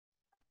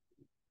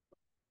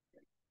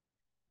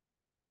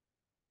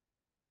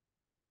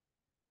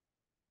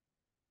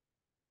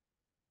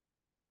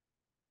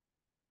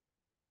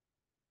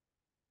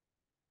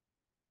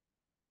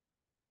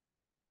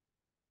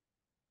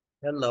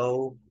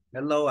Hello.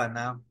 Hello,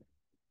 Anna.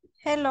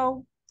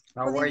 Hello,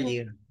 How good are evening.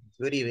 you?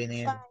 Good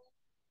evening. Fine,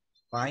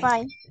 Fine?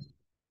 fine,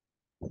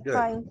 Good.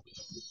 fine.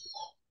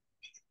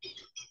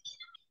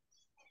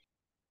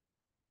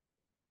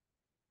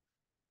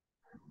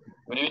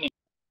 Good evening.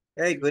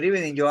 Hey, good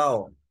evening,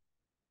 Joao.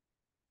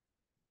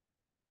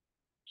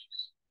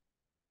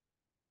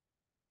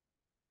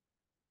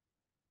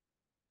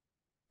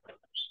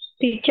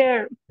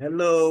 Teacher,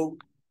 Hello.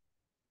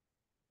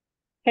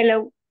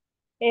 hello.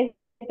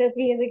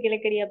 Fíjese que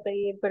le quería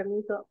pedir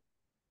permiso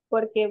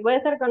porque voy a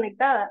estar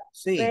conectada,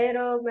 Sí.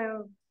 pero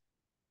me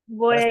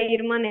voy Vas- a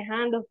ir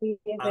manejando,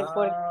 fíjese,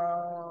 porque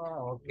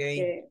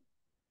ok.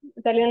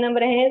 salió una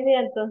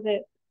emergencia,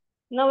 entonces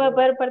no voy a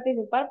poder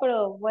participar,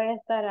 pero voy a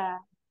estar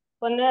a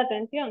poner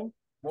atención,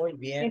 Muy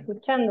bien.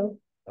 escuchando.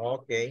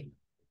 Ok.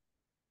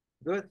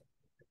 Good.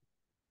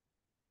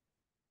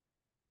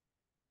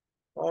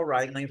 All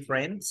right, my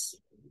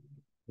friends.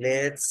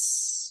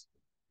 Let's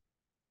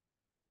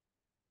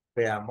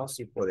veamos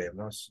si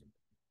podemos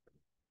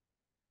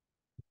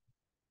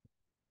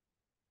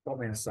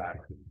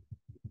comenzar.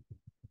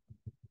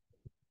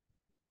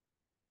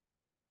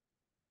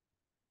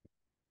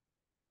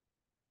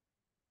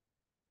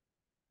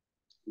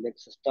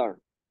 Let's start.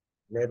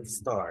 Let's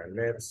start.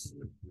 Let's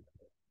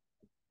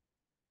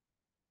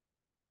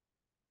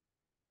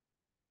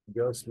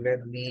just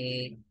let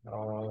me.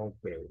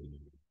 Okay.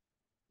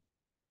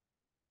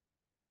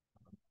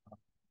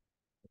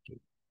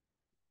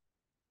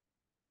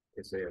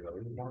 Ese ya lo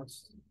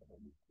vimos.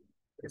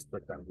 Esto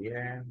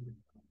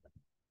también.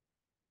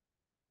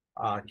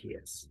 Aquí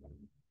es.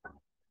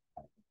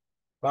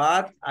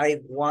 But I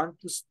want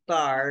to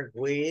start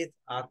with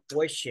a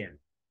question.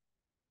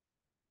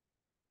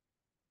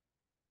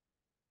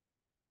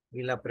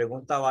 Y la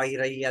pregunta va a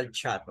ir ahí al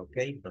chat, ¿ok?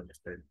 ¿Dónde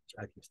está el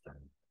chat? Aquí está.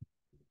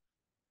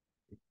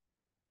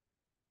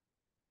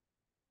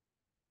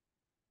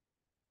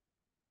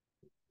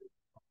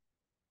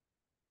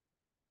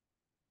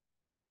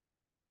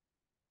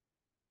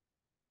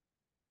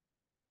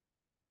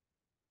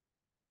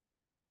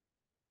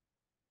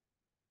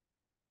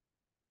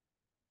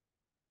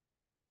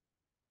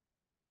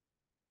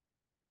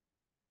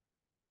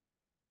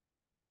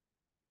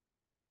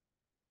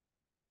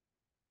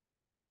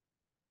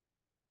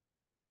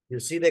 You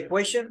see the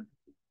question?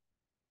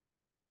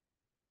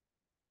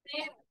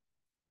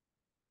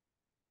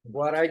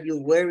 What are you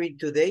wearing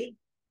today?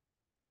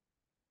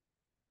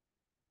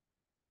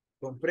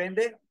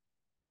 ¿Comprende?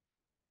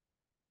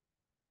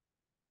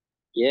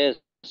 Yes.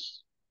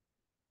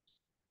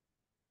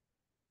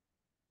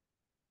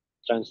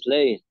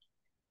 Translate.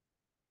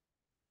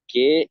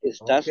 ¿Qué Ok,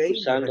 estás me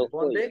usando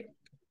hoy? responde.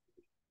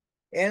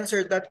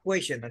 Answer that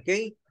question,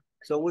 ok?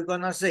 So we're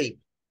gonna say,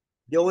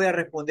 yo voy a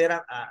responder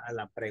a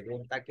la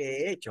pregunta que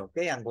he hecho, ok?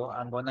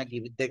 I'm gonna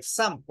give the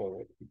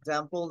example.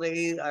 Example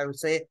de, I would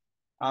say,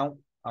 I'm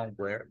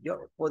wear.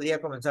 Yo podría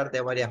comenzar de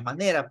varias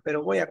maneras,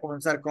 pero voy a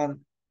comenzar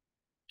con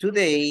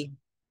today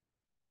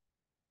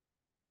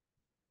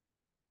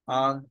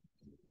I'm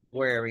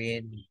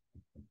wearing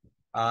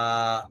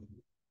a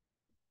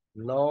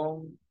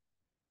long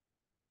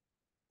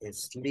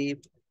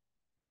sleeve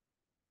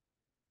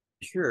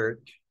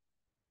shirt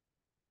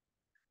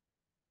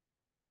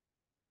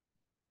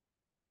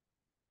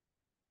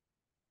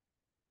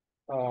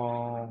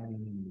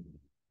on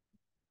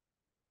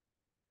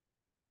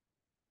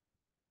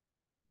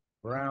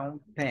brown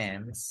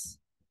pants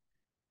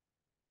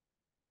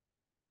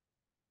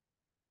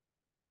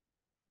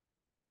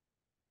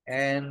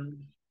and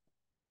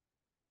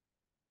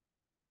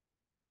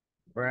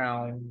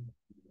brown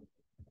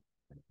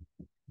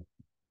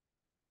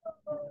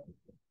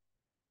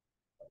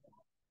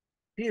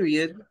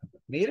period.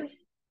 Mira,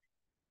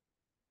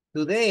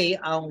 today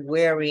I'm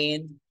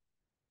wearing,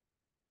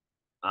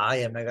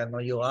 ya me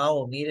ganó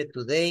yo, mire,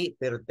 today,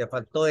 pero te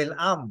faltó el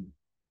am.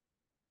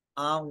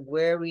 I'm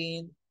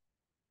wearing,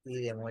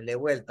 y démosle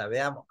vuelta,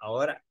 veamos,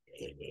 ahora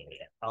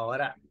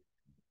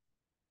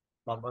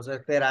vamos a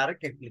esperar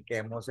que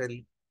expliquemos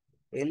el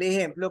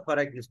ejemplo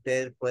para que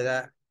usted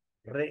pueda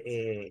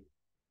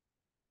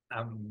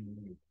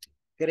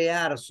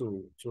crear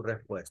su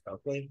respuesta,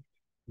 ¿ok?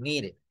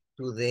 Mire,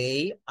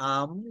 today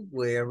I'm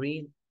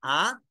wearing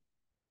a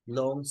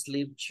long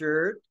sleeve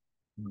shirt,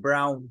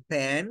 brown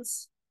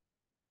pants.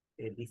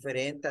 Es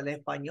diferente al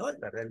español,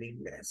 ¿verdad? El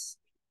inglés.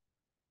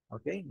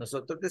 ¿Ok?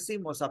 Nosotros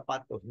decimos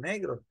zapatos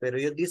negros, pero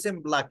ellos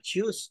dicen black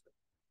shoes.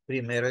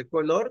 Primero el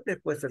color,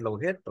 después el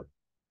objeto.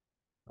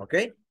 ¿Ok?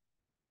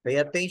 Pay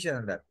attention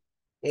on that.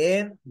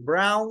 And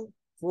brown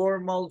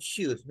formal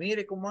shoes.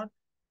 Mire cómo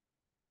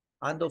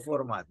ando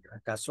formal,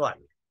 casual.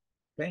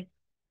 ¿Ok?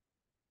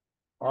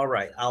 All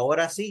right.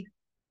 Ahora sí.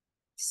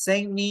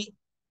 Send me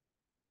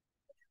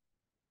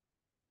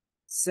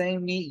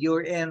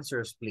your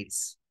answers,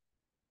 please.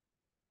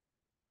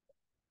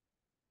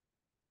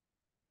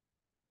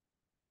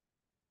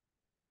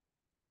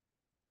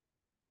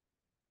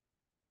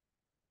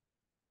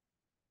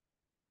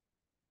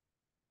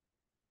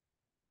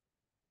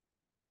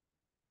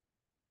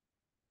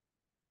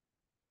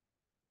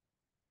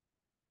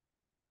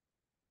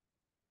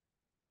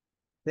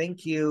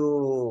 Thank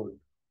you.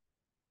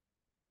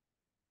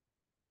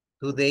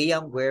 Today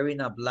I'm wearing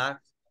a black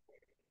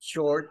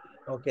short.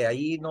 Ok,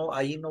 ahí no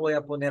voy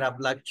a poner a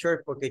black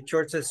shirt porque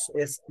shorts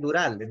es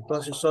plural.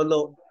 Entonces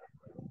solo...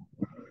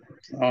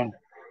 Oh, Oh,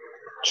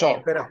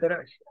 short.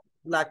 espera.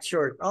 Black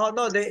shirt. Oh,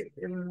 no,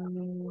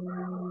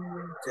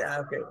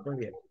 ya, ok, muy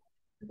bien.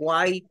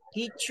 White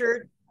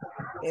t-shirt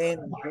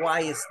and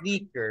white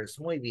sneakers.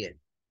 Muy bien.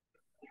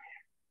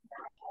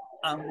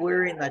 I'm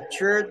wearing a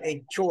shirt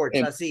and shorts.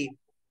 Eh, Así,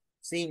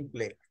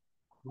 simple.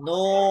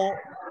 No,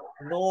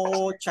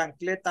 no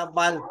chancleta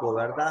balco,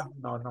 ¿verdad?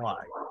 No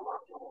hay.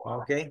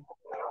 Ok.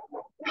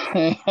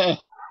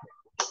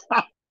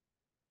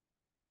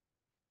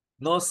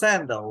 No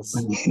sandals.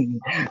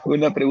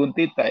 Una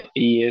preguntita.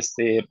 Y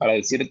para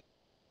decir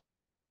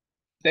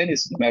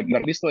tenis, me he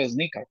visto de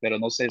sneaker, pero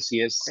no sé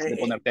si es de Eh,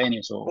 poner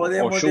tenis o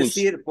podemos shoes.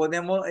 decir,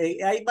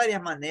 hay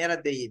varias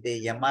maneras de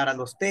llamar a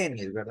los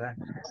tenis, ¿verdad?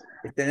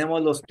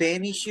 Tenemos los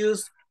tennis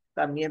shoes,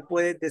 también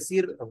puedes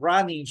decir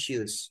running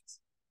shoes.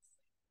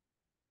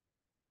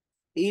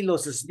 Y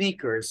los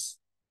sneakers.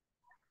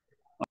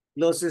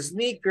 Los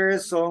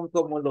sneakers son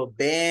como los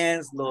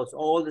Vans, los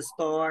All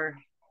Star.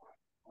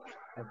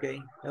 Ok,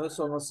 esos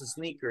son los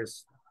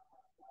sneakers.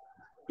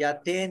 Ya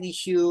tennis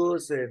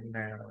shoes, and,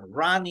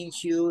 running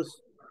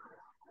shoes,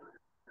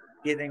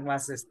 tienen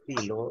más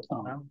estilo,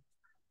 Ah, ¿no?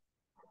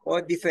 O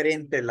es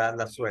diferente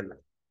la suela.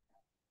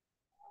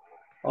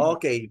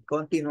 Ok,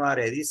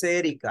 continuaré. Dice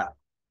Erika.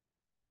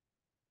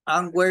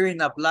 I'm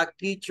wearing a black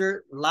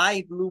t-shirt,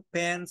 light blue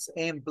pants,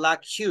 and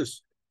black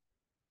shoes.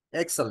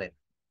 Excellent.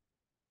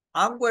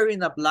 I'm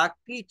wearing a black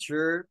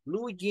t-shirt,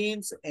 blue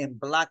jeans, and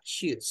black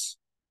shoes.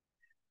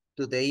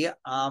 Today,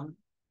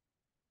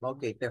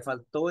 okay, te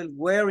faltó el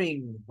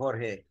wearing,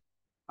 Jorge.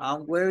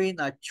 I'm wearing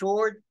a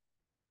short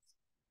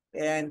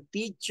and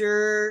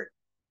t-shirt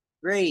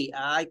gray.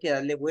 Hay que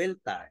darle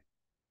vuelta.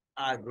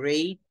 A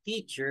gray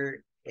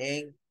t-shirt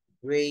and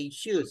gray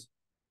shoes.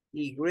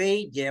 Y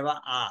gray lleva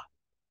a.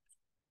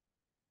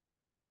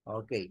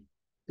 Okay.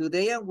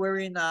 Today I'm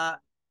wearing a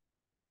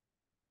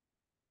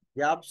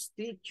job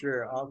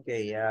teacher.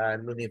 Okay,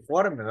 el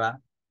uniforme, ¿verdad?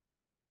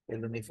 El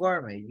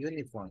uniforme,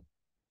 uniform.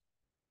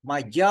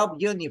 My job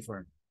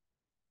uniform.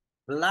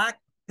 Black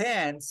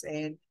pants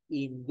and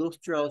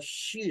industrial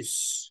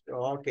shoes.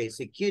 Okay,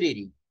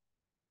 security.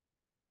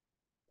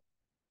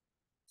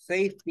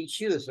 Safety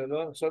shoes,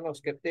 son los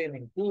que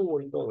tienen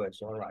cubo y todo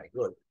eso. All right,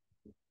 good.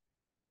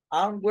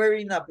 I'm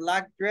wearing a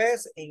black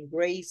dress and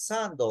gray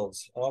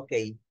sandals.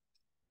 Okay.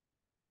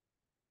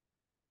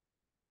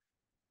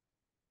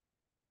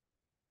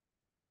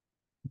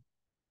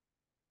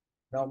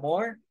 No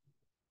more?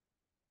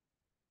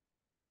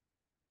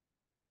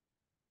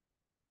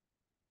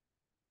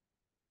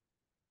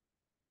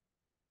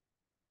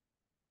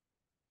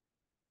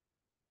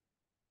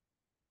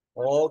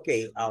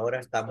 Okay, ahora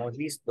estamos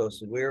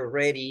listos. We're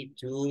ready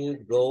to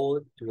go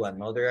to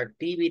another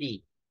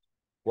activity.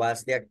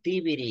 What's the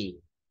activity?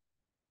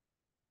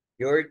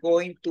 You're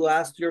going to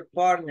ask your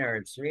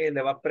partners. Mire,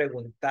 le va a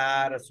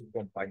preguntar a su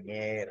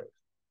compañero.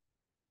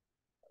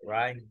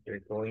 Right? You're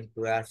going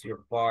to ask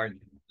your partner.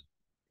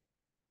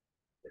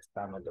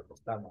 Estamos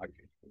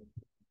aquí.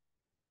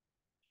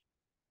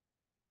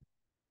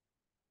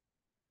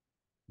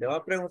 Le va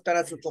a preguntar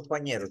a sus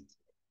compañeros.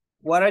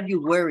 What are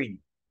you wearing?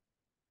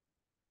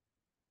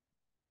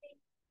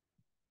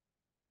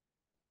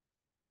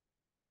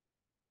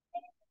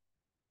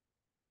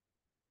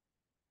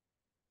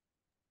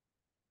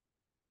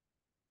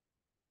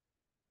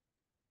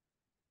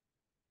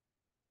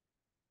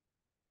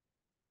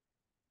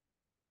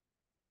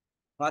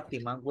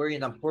 Fatima, I'm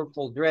wearing a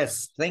purple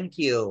dress. Thank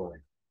you.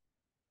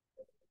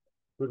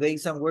 Today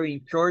I'm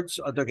wearing shorts.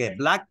 Okay,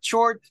 black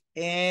short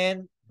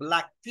and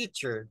black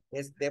t-shirt.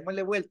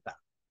 Démosle vuelta.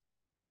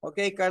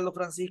 Okay, Carlos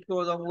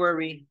Francisco, don't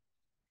worry.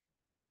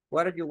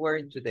 What are you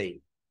wearing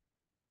today?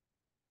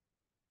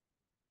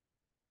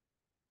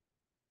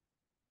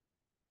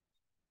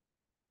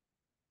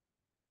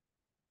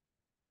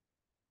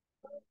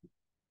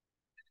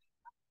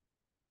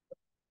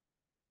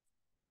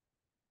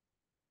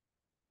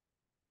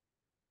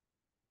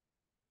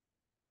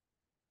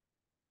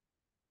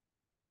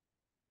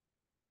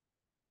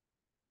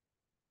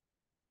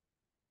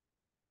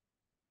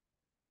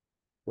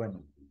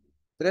 Bueno,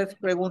 tres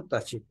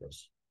preguntas,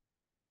 chicos.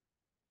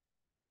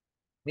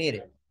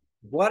 Mire,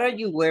 what are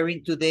you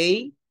wearing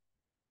today?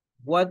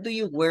 What do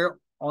you wear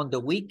on the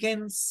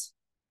weekends?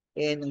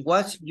 And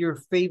what's your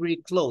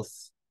favorite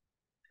clothes?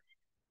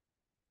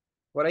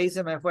 Por ahí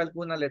se me fue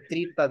alguna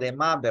letrita de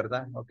más,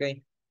 ¿verdad? Ok,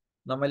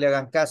 no me le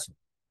hagan caso.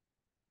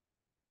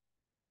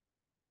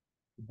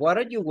 What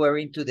are you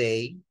wearing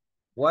today?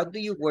 What do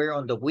you wear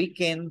on the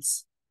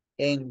weekends?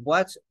 And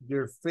what's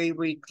your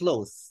favorite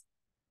clothes?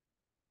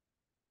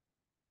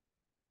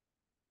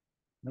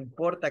 No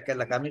importa que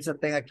la camisa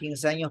tenga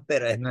 15 años,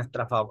 pero es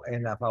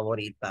es la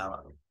favorita.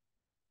 ¿Vale?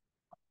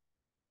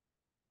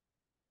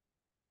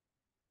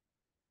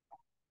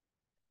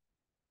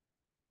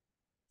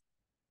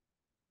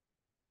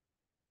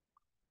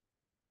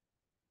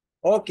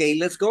 Okay,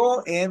 let's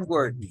go and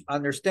work.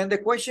 Understand the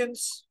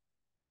questions?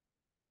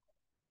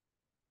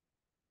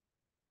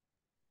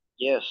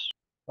 Yes.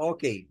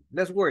 Okay,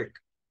 let's work.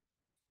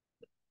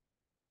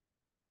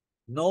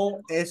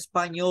 No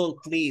español,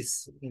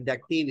 please, in the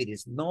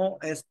activities. No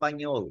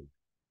español.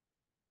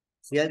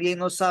 Si alguien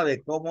no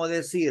sabe cómo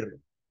decir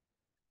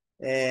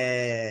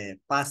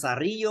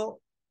pasarrillo,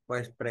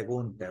 pues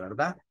pregunte,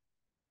 ¿verdad?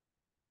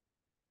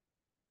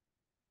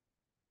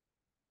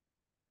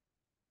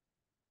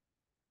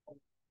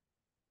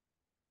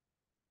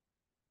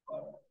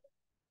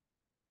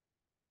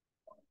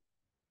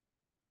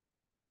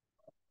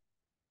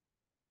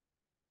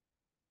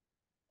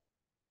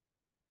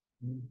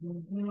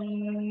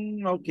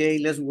 Okay,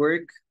 let's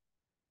work.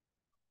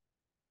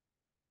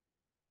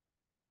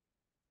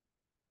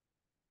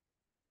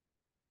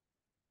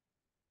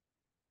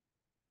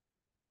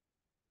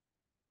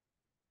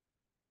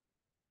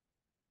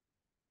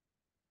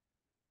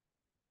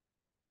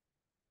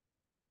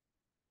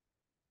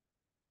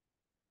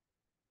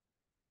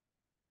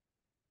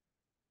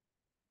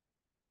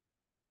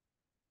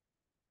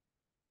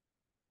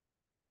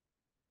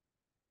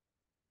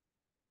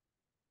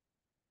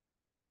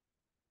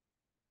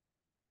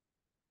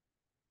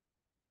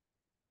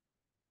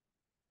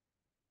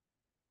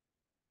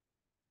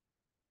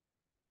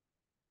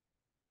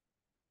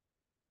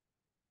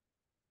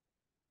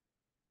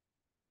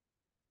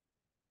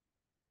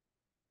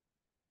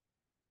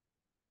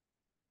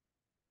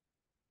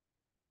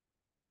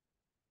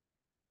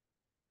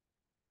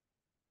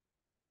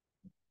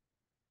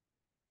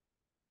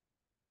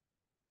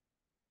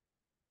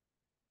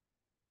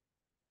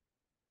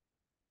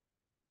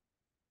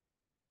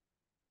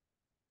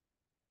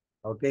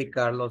 Okay,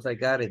 Carlos, I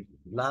got it.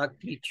 Black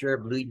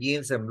t-shirt, blue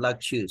jeans, and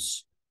black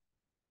shoes.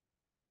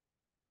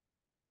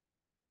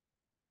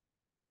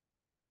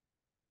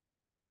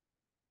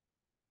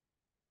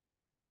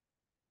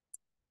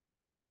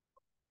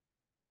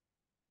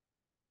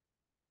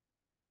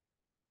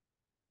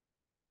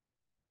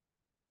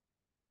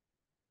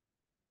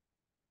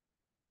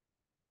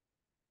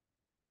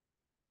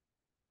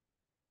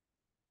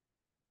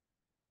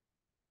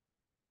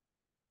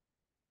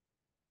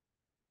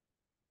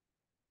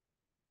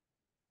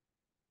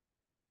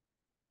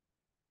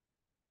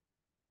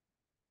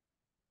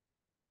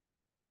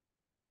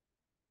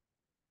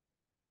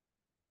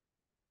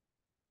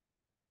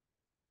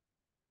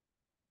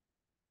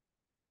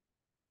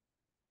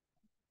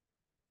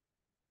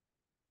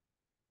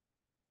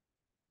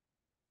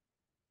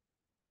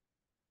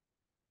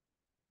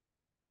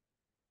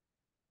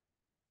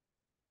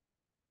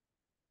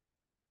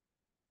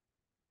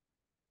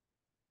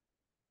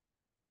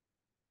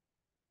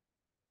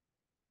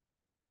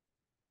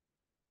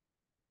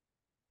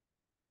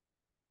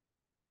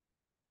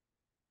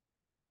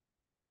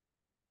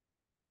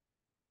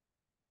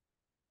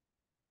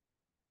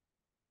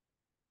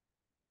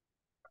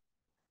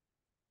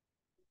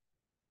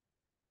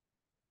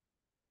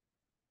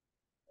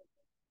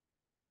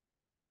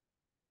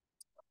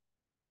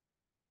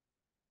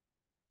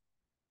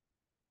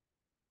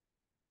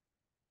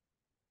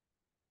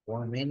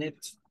 One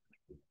minute.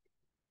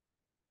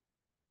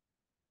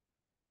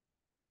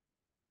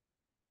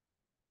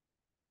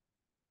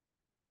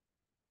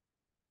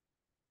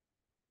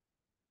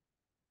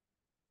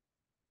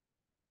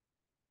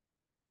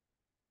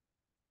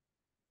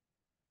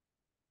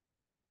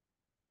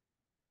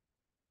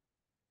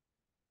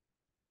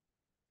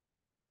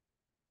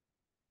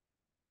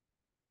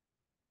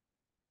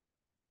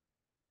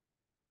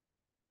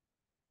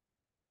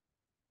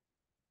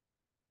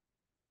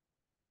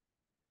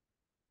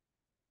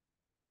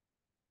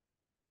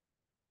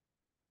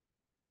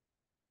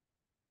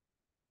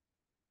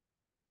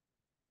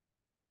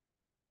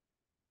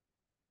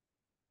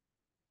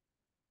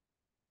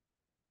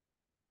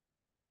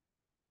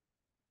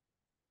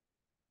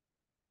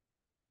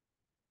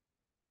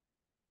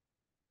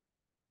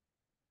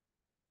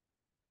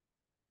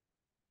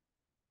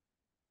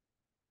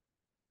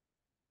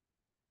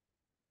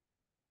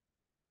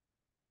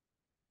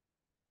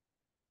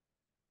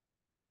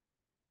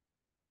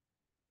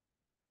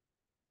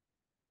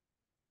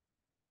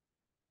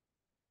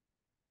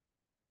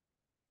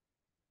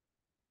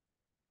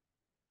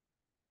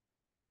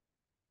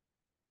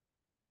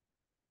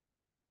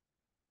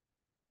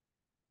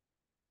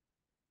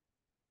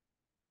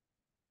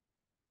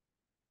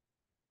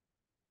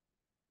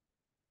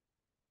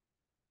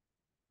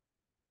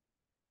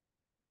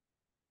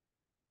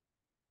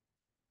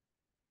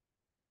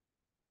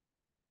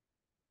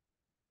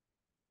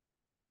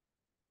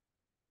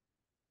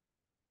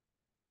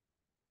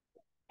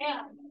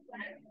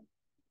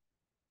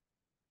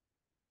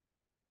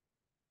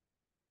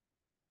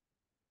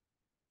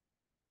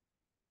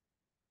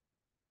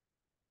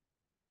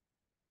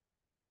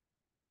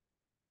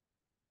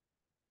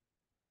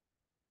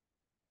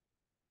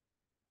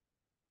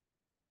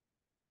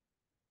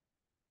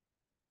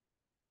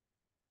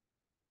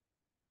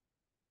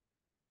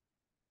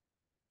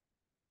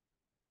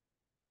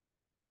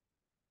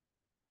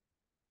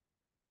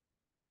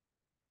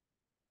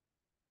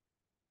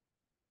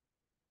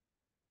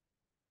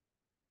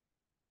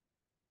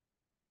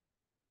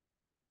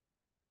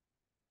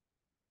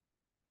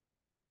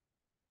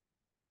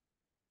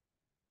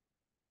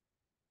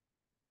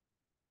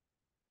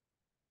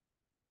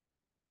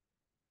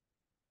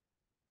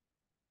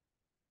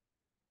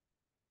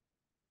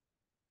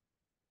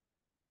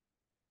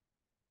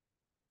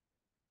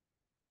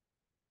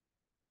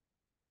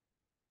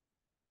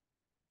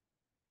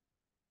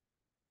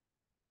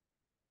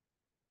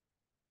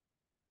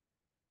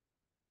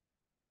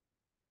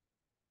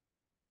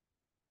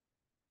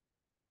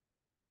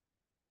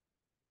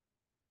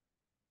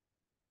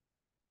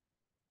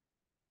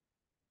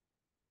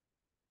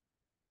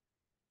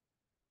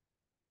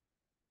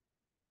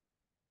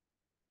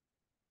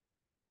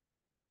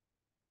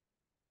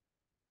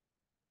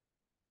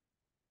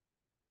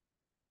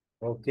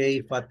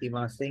 Okay,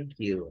 Fátima, thank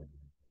you.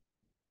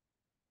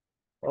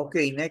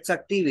 Okay, next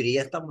activity,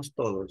 ya estamos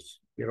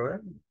todos. Quiero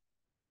ver.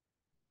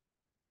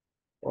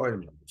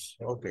 Almost,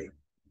 okay.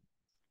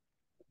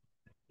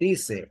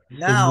 Dice,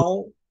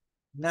 now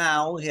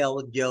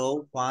help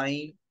Joe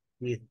find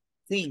the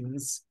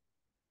things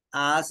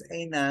as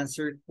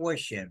unanswered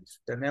questions.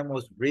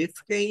 Tenemos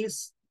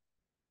briefcase,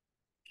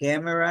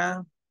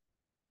 camera,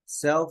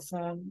 cell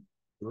phone,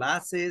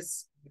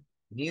 glasses,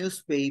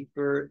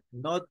 newspaper,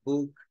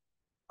 notebook,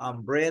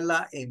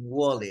 umbrella, and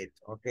wallet.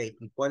 Ok,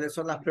 ¿y cuáles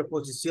son las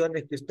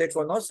preposiciones que usted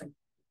conoce?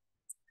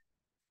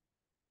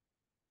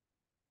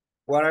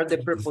 What are the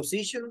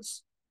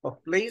prepositions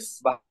of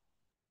place?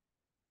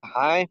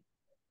 Behind,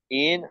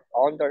 in,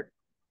 under,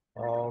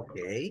 Ok.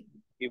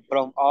 in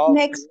front of,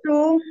 Next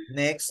to,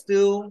 Next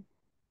to,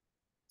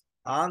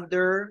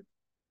 under,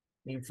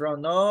 in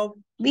front of,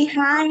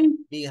 behind,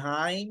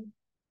 behind,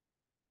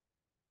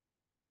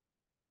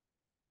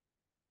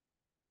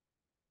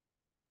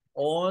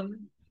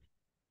 on,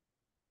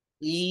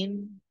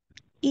 in.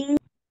 in,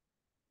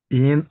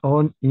 In,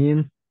 on,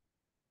 in.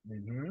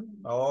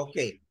 Ok.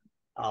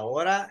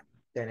 Ahora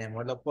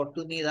tenemos la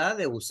oportunidad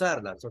de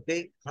usarlas, ¿ok?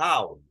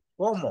 How?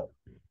 ¿Cómo?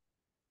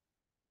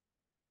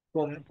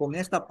 Con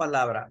esta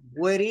palabra.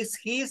 Where is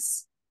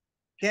his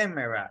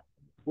camera?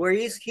 Where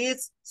is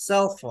his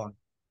cell phone?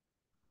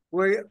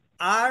 Where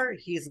are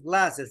his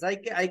glasses?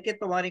 Hay que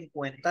tomar en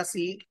cuenta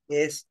si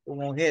es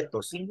un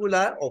objeto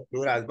singular o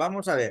plural.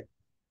 Vamos a ver.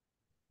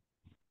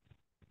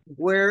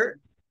 Where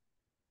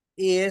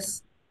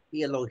is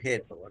y el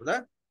objeto,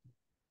 ¿verdad?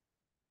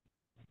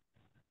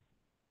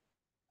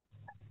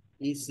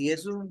 Y si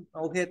es un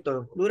objeto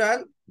en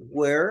plural,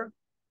 where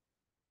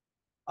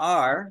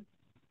are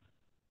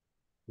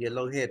y el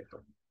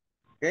objeto.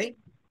 ¿Ok?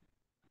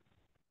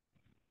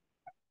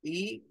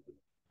 Y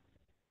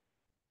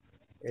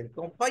el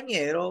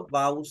compañero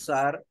va a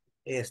usar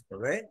esto,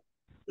 ¿ve?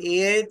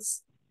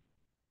 It's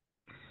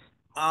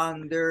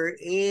under,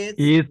 it's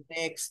Is,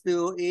 next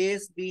to,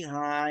 is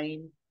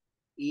behind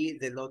y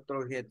del otro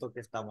objeto que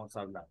estamos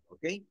hablando,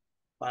 ¿ok?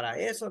 Para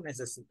eso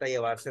necesita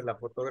llevarse la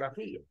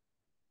fotografía.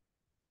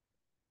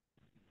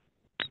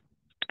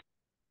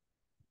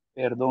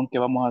 Perdón, ¿qué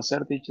vamos a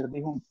hacer, teacher?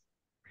 Dijo.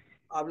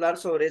 Hablar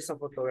sobre esa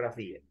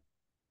fotografía.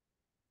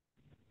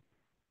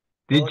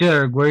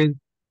 teacher,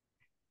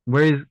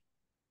 where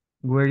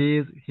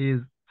is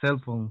his cell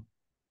phone?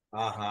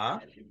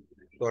 Ajá,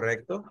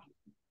 correcto.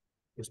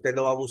 ¿Usted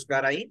lo va a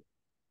buscar ahí?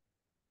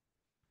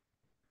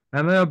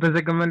 Ah, no, yo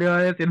pensé que me lo iba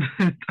a decir.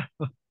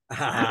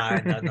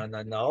 Ah, no, no,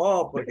 no,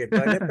 no, porque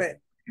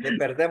entonces le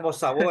perdemos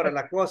sabor a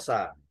la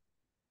cosa.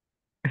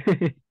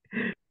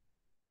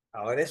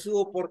 Ahora es su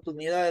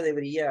oportunidad de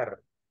brillar.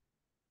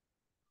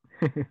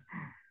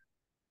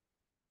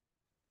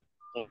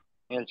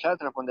 en el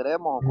chat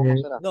responderemos o cómo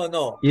será. No,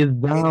 no, Is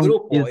en down,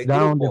 grupo, is en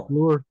down the grupo.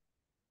 floor.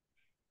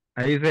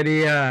 Ahí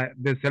sería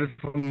the cell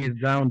phone is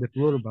down the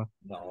floor, va.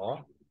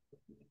 No,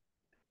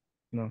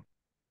 No.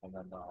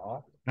 no,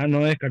 no. Ah,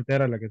 no, es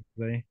cartera la que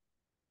está ahí.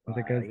 No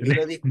sé qué Ahí lo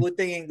decirle.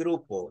 discuten en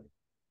grupo.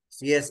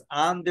 Si es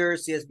under,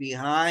 si es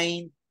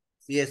behind,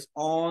 si es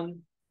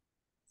on,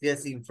 si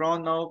es in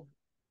front of,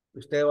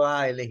 usted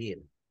va a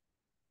elegir.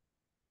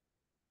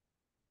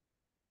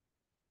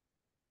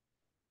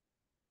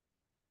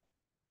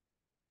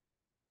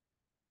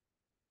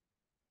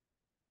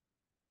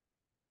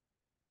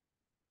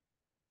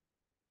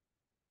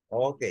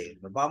 Ok,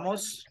 nos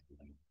vamos.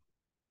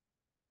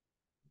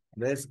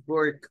 Let's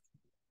work.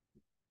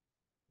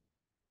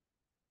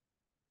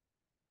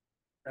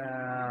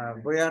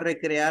 Voy a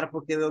recrear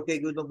porque veo que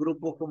hay unos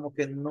grupos como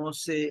que no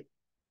se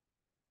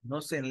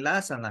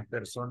enlazan las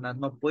personas,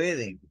 no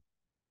pueden.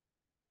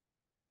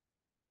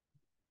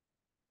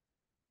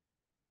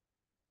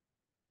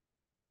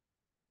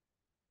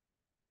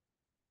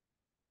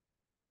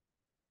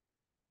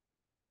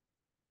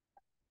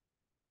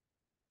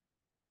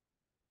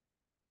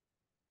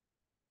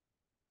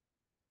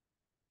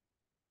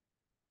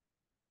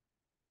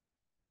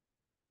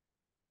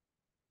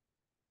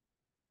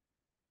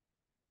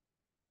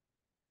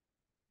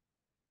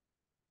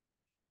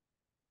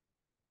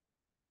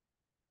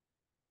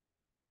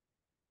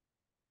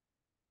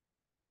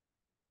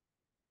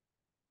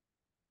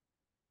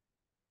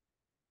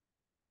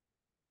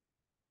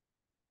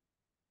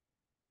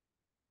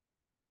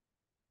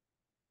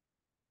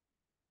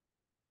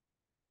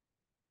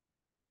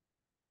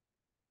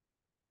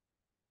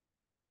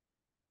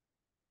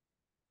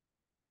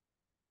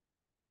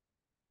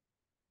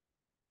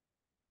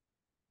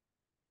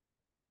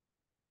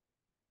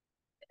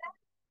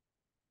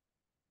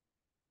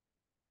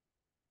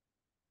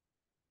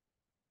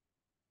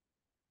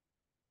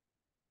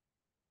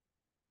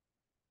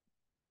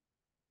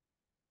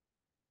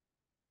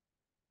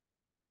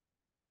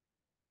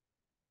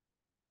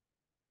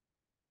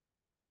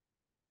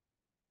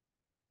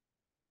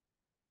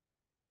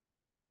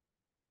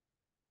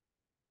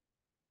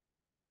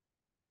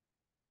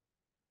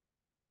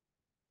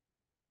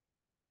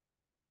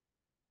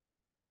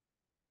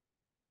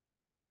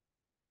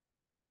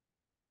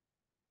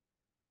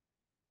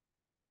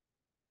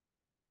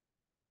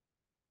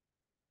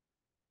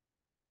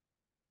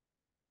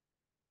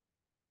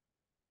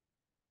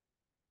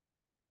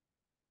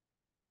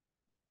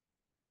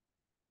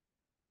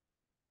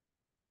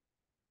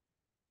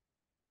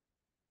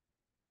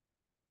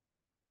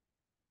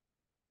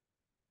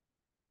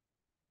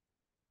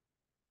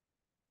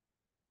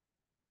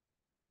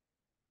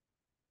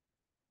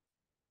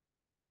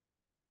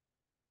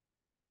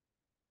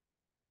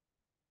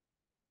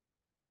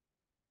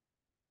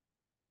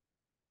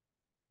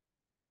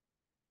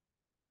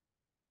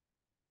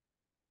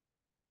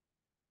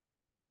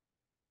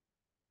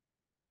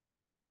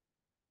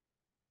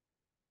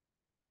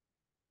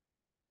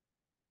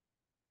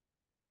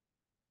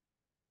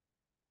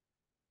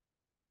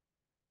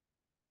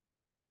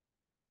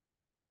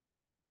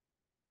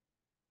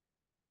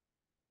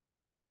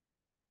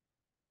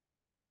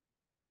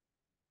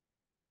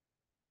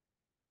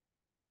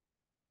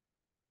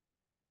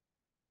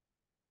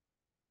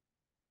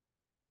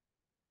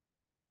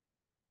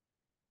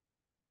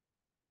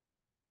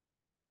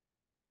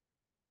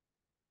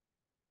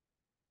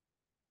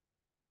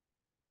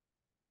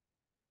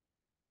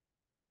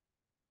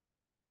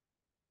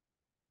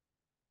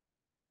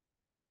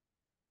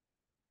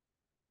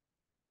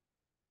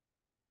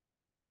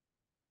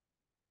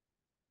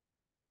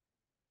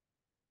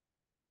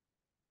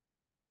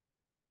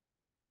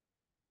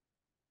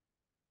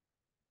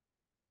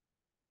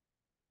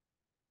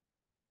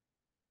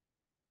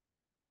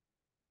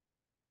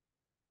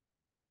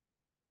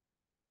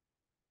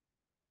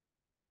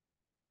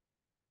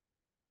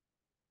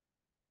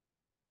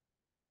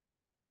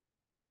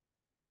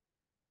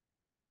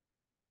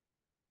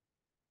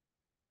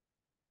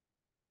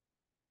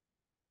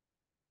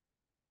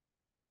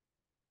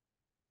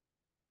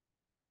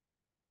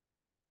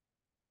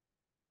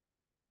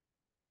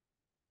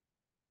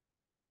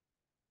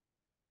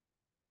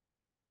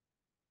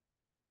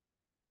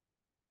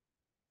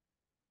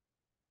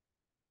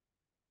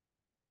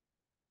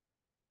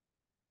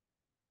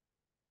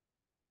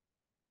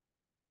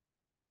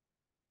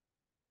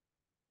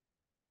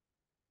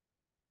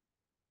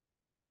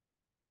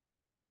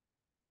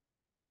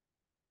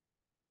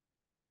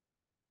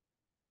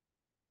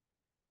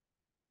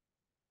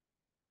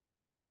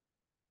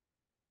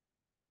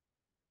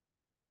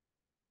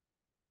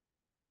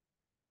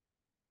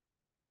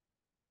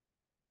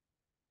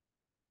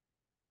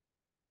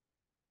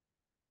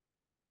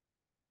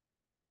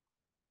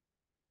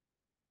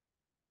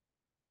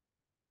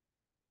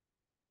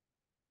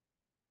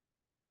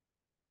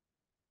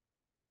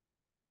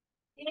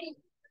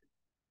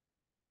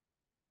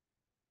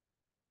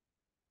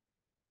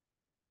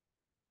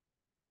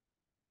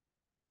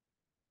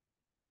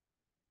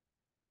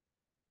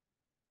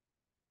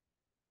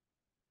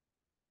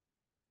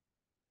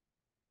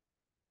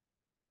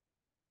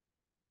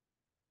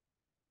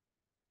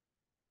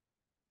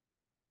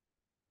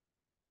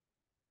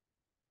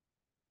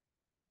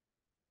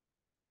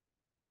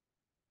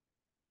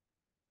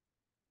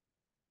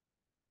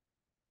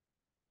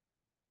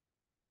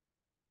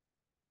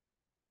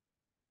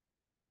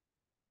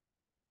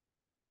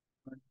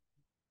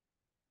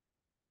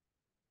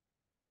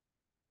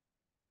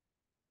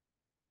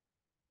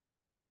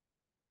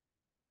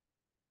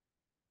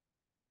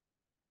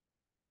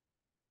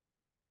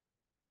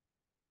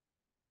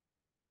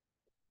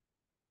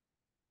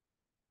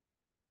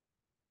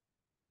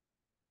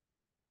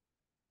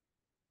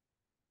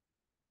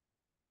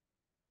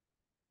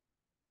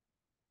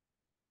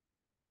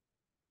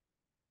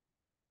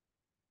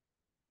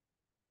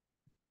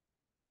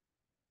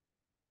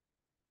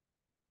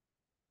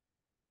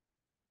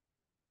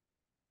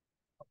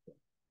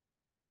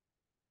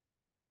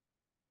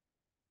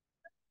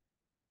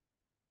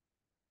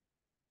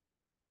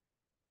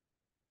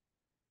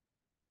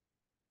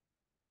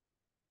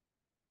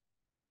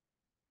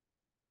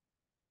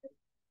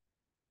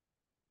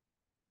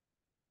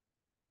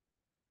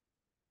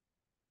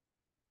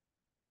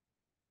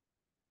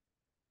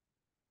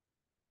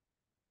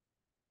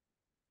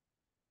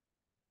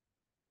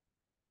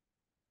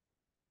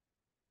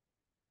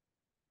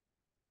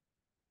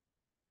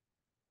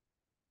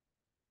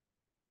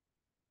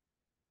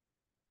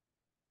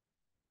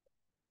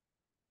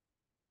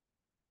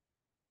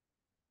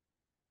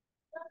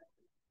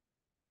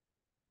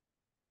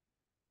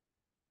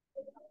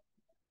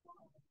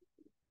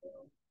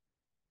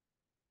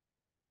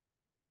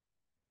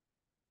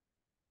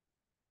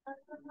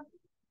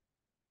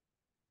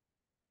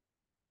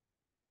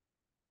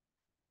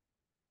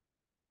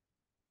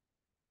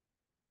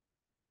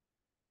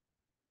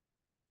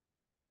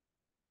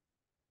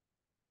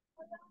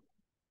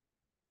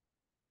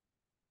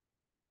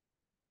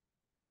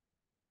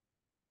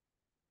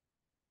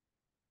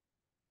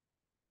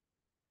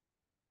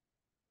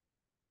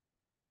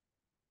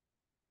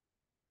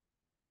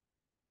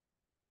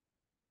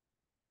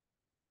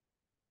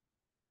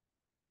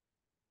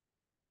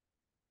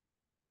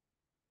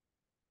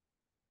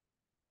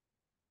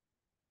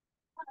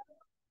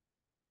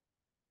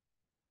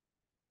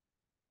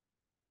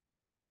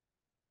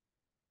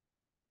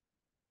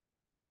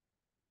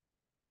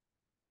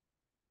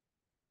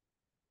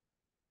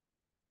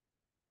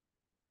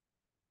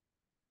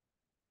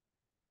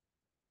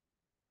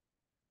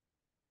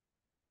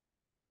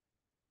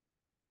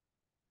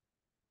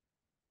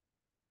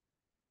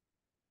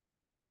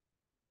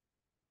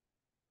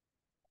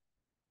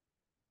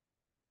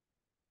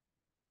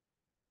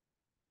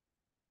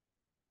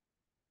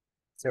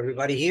 Is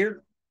everybody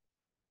here?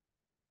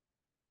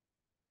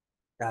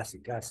 Casi,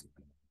 casi.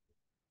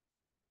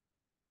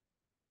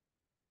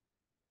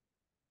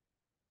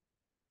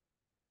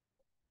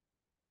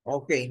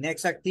 Okay,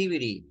 next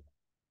activity.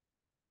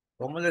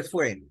 ¿Cómo les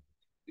fue?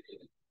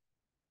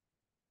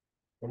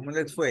 ¿Cómo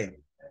les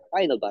fue?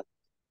 Ay, not bad.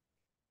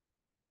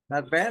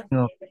 Not bad?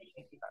 No.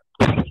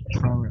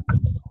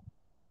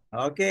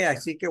 Ok,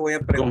 así que voy a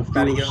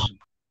preguntar yo.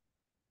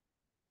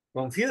 Confused.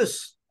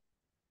 Confused.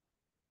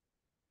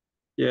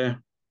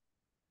 Yeah,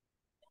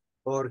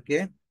 ¿Por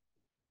qué?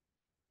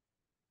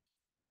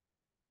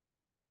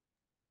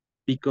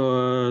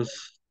 because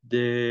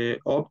the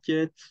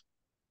objects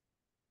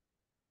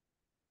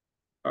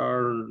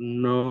are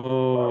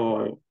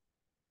no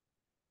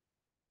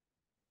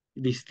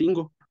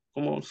distingo.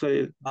 ¿Cómo se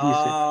dice?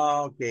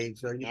 Ah, ok,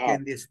 so you No.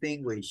 can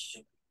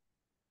distinguish.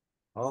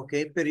 Ok,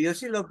 pero yo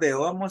sí los veo.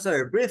 Vamos a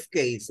ver,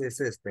 briefcase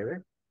es este,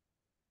 ¿ve?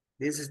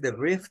 This is the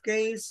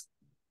briefcase.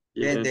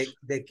 Then Yes.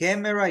 the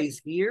camera is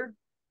here.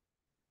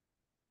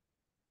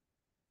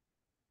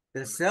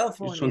 The cell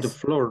phone It's on the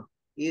floor.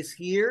 is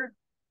here.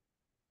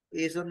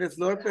 Is on the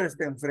floor, pero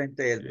está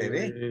enfrente del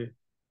TV.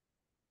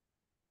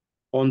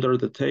 Under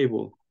the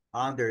table.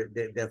 Under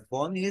the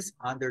phone is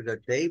under the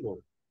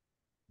table.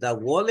 The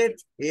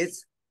wallet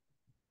is,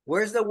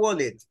 where's the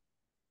wallet?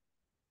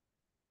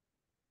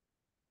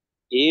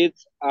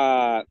 It's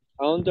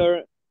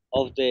under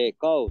of the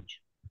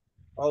couch.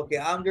 Okay,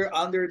 under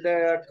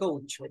the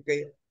couch,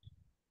 okay.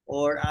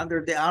 Or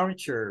under the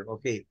armchair,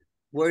 okay.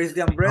 Where is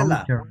the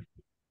umbrella? Armchair.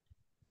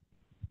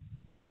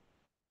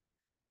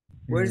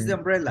 Where is the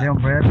umbrella? The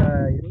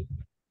umbrella.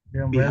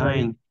 The umbrella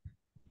Behind.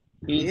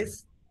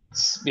 Is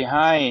It's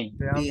behind.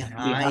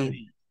 behind.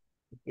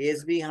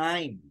 Is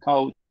behind.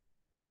 Couch.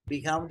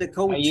 Behind the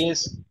couch. Ahí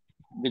es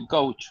the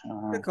couch.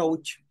 The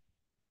couch.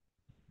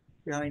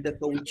 Behind the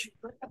couch.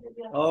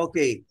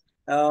 Okay.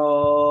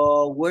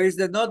 Where is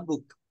the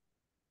notebook?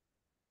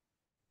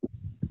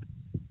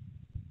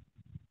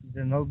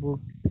 The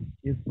notebook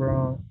is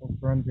from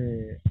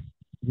the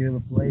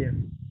video player.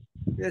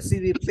 The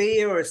CD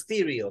player or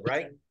stereo,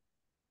 right?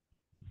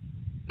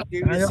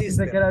 Stereo Yo pensé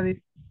system. que era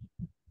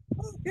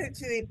Okay,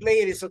 CD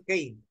player is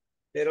okay.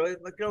 pero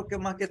creo que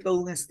más que todo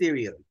un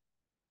stereo.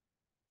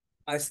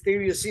 A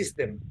stereo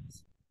system.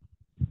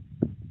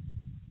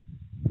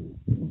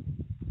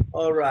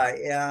 All right.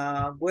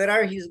 Where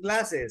are his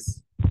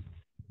glasses?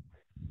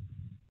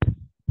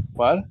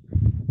 ¿Cuál?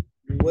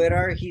 Where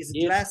are his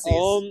It's glasses?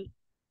 on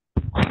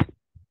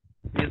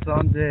It's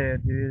on the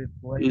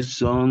player.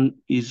 Is on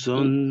the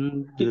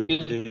Son de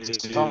DVD.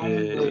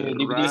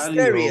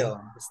 radio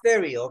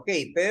Stereo, ok,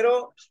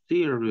 pero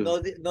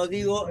stereo. no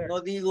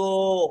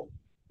digo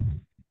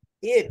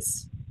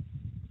it's,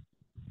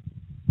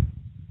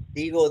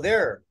 digo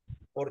there.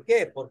 ¿Por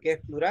qué? Porque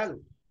es plural.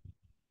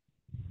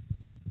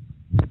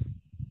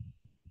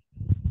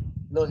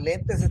 Los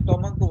lentes se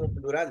toman como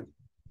plural.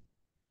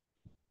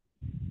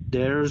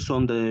 There's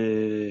on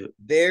the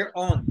They're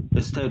on.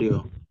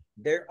 stereo.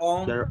 They're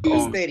on They're the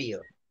on.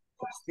 stereo.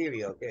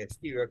 Stereo, okay,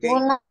 stereo, okay.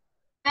 Good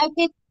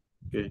night.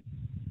 Okay.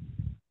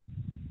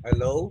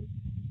 Hello.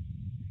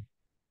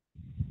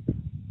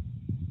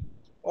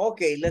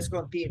 Okay, let's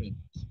continue.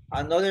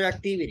 Another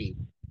activity.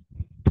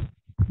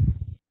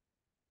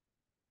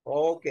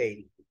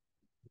 Okay.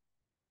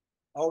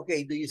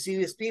 Okay, do you see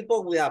these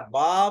people? We have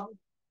Bob,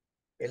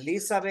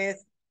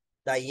 Elizabeth,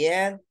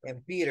 Diane,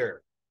 and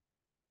Peter.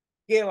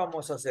 ¿Qué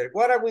vamos a hacer?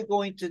 What are we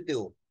going to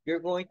do? You're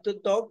going to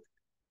talk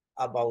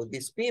about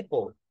these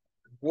people.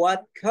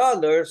 What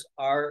colors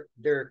are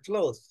their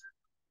clothes?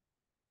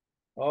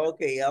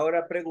 Okay,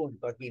 ahora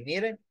pregunto aquí,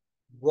 miren.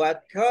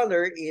 What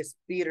color is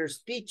Peter's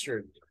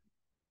t-shirt?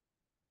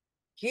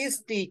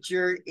 His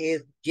teacher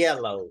is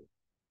yellow.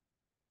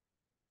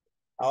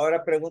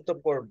 Ahora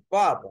pregunto por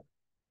Bob.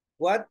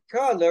 What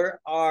color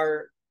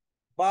are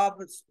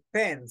Bob's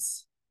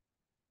pants?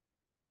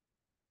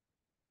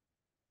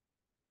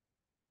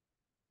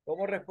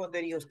 ¿Cómo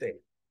respondería usted?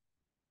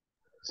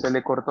 Se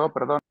le cortó,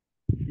 perdón.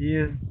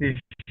 His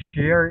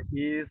t-shirt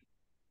is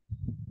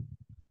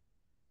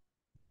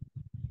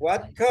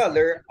What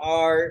color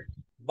are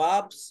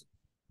Bob's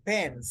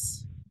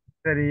pants?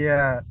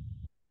 sería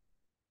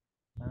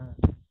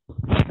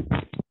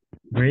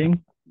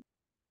green.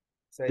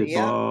 The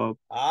Sería, Bob.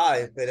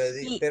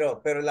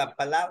 pero la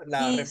palabra,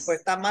 la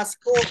respuesta más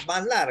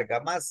larga,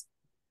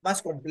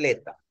 más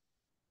completa.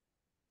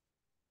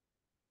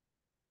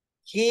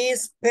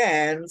 His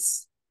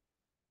pants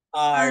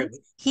are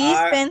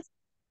Pants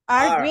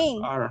are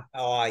green.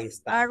 Oh, ahí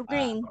está. Are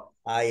green.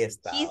 Ahí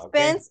está. His Okay.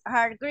 pants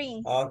are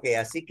green. Okay,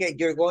 así que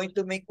you're going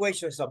to make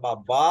questions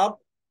about Bob,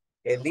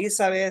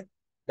 Elizabeth,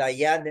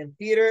 Diane, and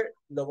Peter.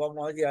 Lo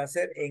vamos a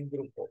hacer en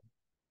grupo.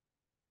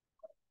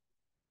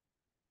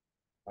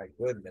 My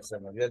goodness, se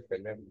me olvidó el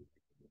teléfono.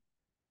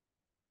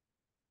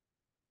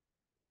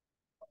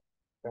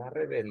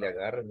 Le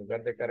agarra en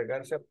lugar de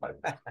cargarse.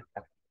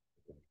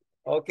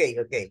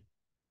 Okay.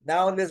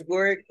 Now let's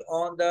work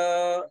on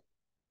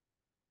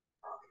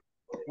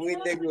with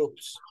the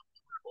groups.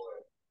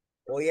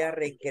 Voy a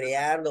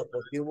recrearlo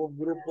porque hubo un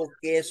grupo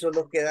que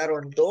solo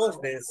quedaron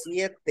 2 de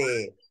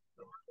 7.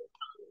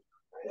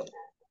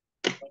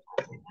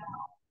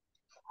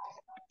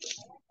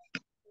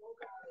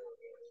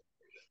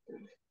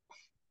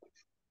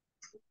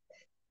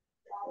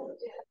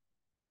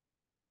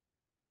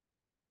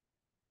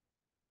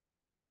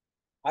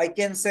 I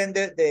can send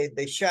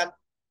the chat.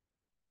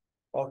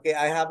 Okay,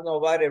 I have no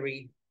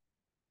battery.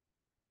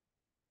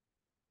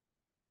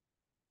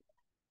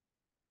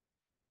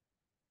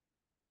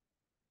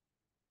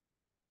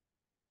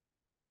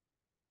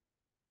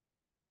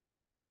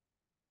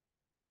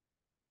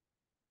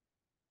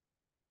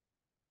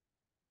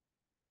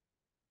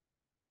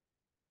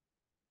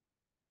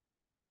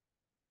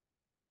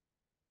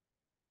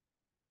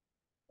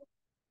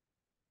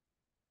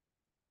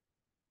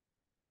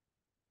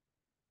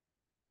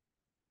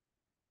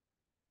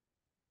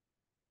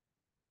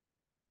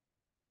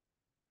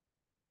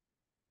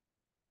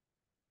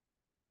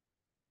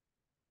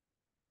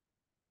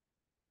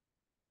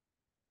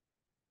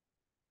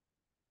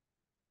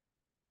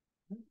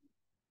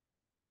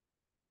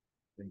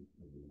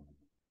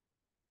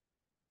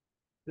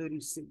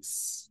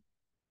 $36.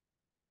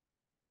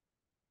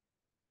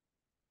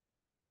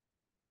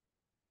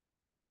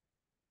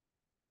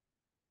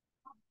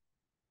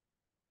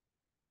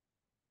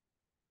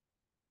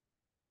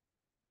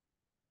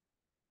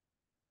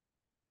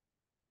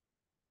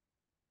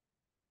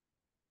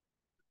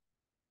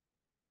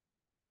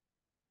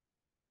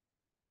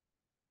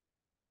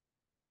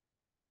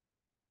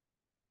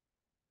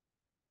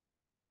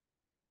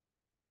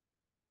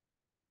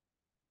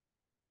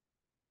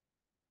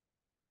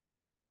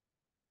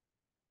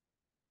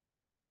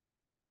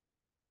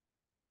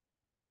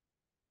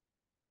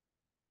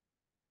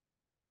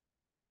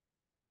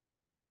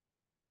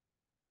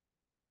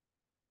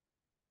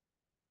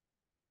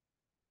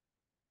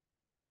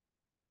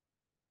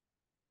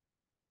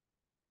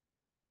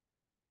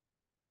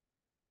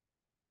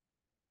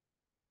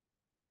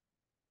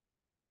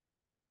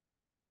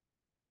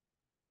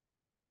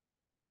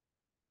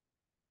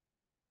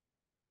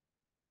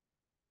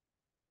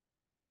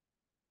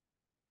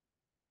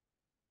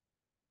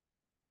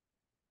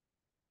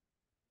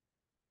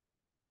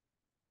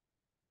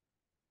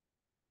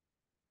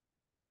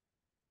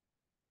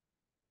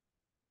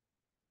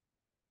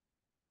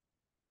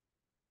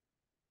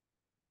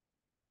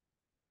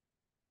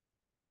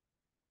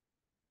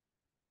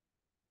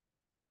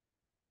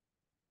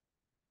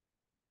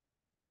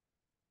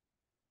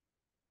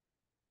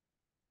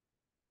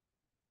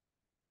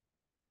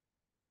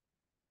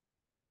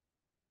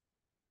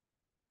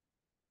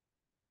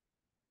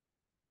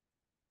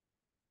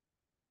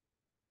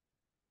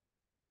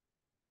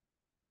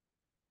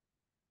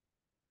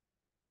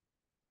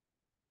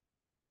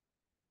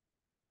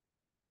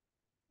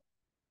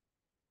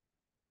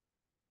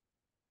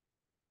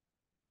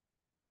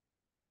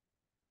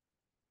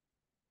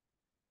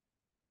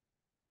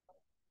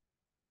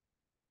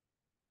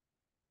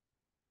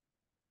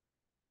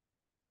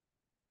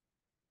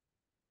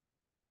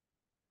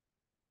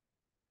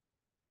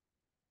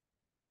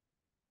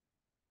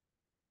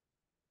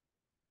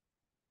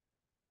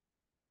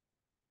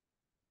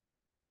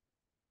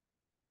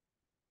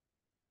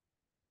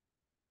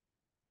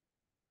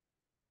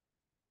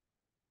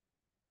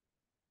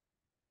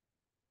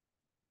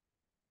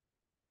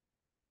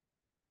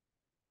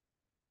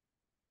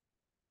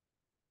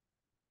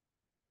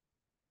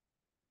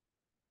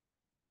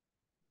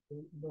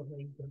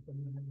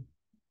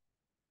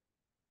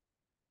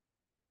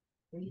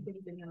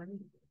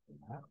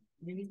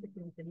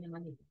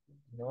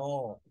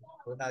 No,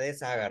 una de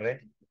esas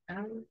agarré.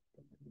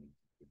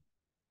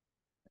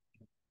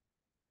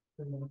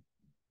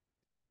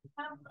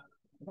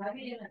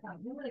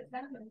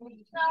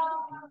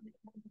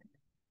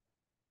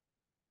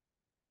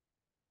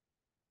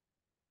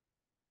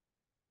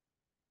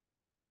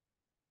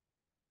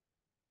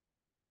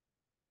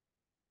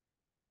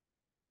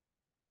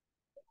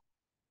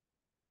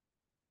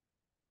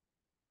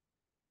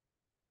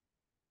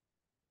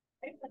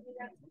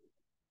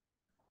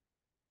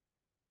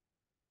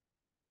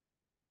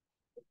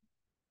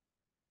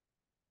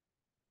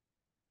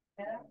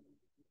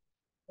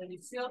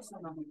 Delicioso,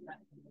 no.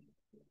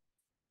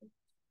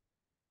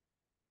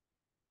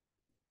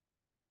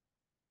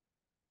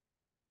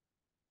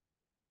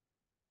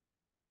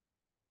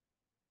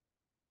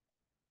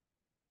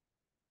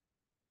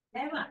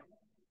 Emma,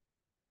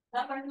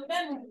 ¿está para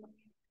escucharme?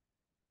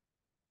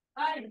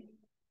 Ay.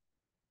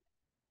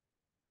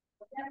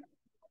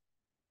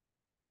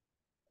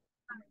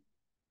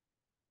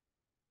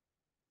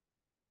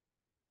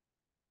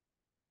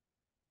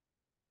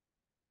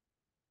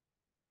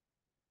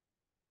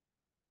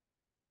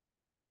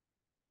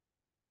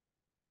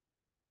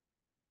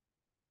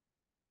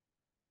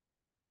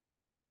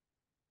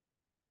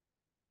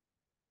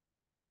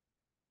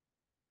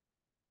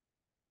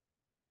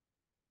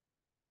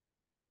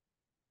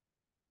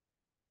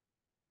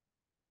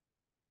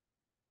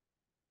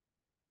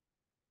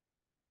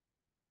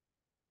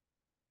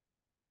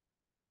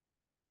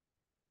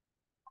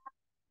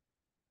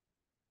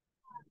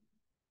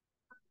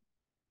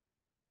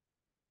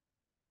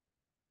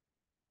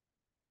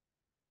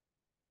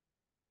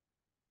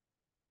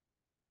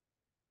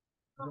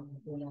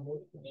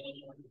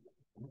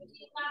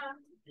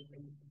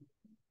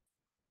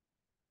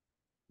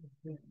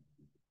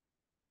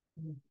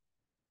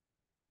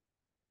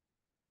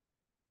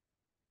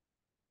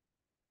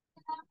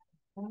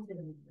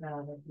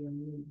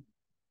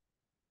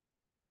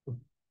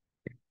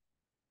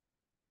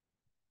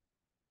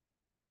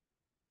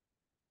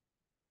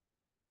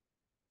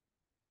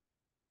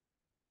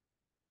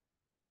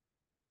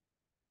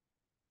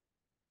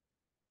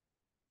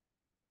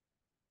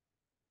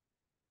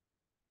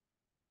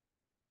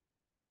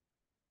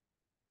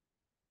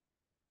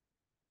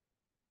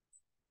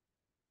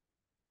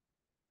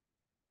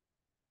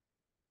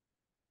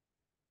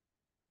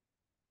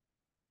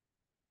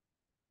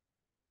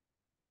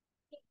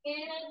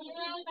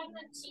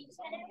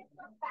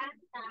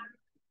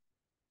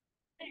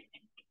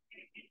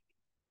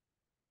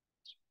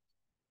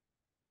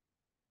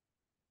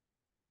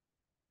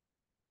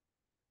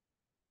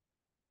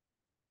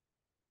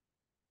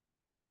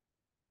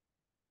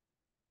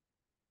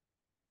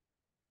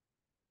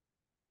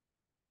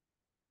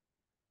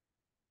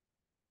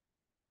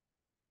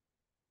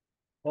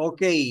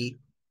 Okay,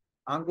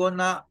 I'm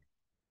gonna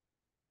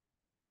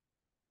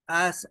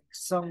ask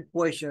some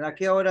questions. ¿A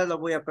qué hora lo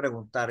voy a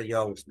preguntar yo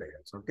a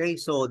ustedes? Okay,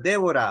 so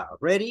Deborah,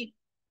 ready?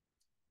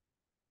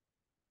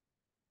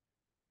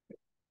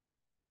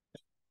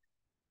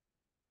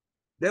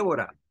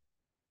 Deborah,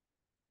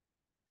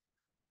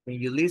 can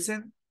you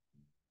listen?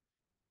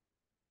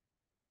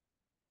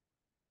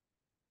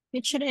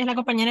 Teacher es la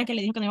compañera que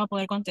le dijo que no iba a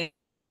poder contestar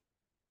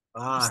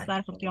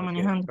porque iba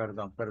okay, manejando.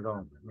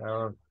 perdón.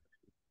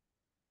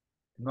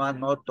 No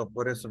anoto,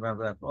 por eso me...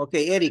 Ok,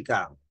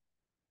 Erika.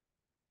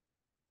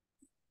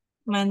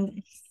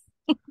 Mande.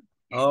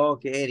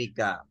 Okay,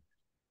 Erika.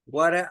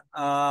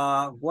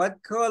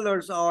 What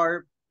colors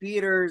are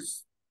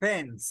Peter's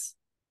pens?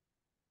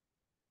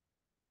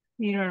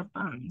 Peter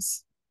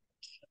Pans.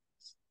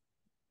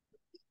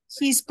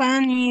 His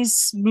pen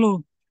is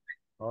blue.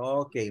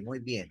 Okay, muy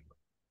bien.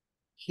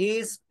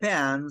 His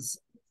pants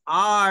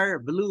are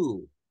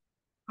blue.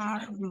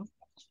 Are blue.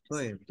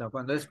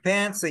 Cuando es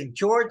pants en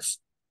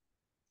shorts,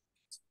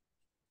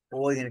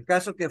 o en el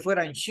caso que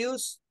fueran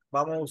shoes,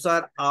 vamos a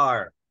usar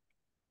are.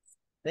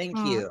 Thank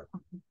you.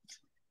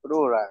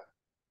 Plural.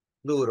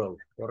 Plural,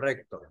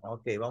 correcto.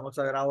 Ok, vamos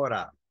a ver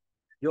ahora.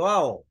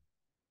 Joao.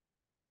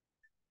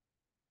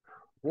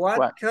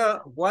 What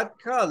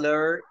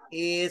color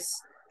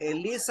is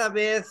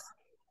Elizabeth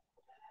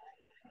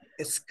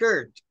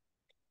skirt?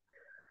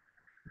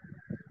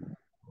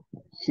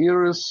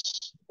 Her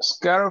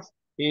scarf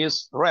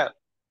is red.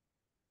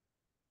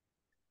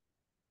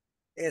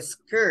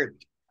 Skirt.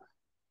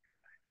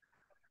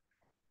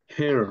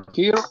 Here.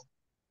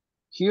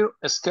 Her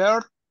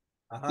skirt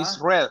is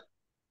red.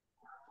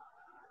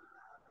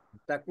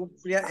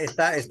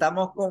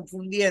 Estamos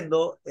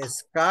confundiendo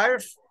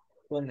scarf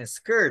con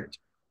skirt.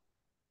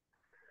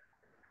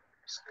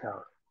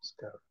 Scarf.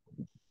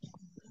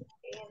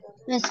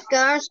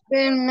 Scarf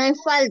no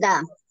es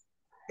falda.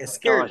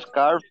 Skirt. No,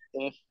 scarf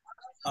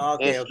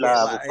es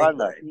la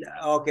bufanda.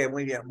 Ok,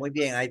 muy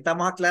bien. Ahí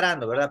estamos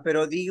aclarando, ¿verdad?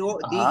 Pero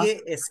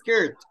dije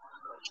skirt.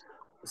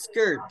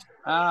 Skirt.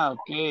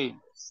 Ok.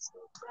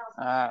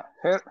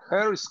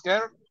 Her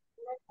skirt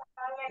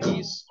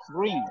is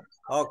green.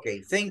 Ok,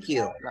 thank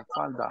you. La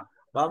falda.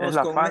 Vamos Es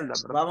la con, falda,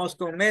 bro. vamos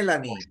con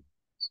Melanie.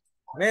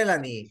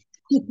 Melanie,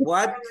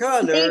 what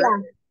color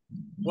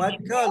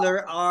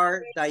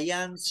are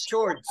Diane's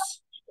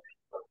shorts?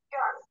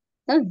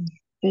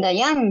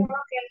 Diane.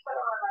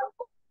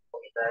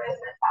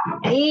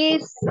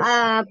 Is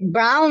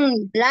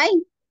brown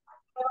light.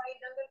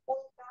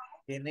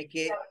 Tiene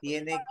que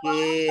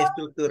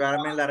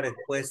estructurarme la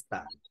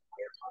respuesta.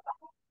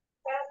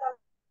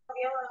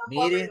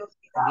 Mire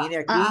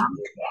aquí.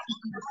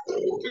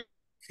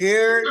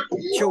 Her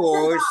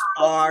chores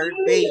are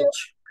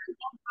beige.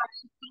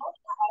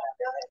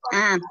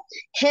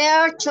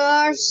 Her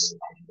chores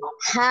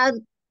have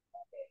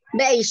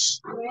beige.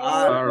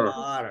 Are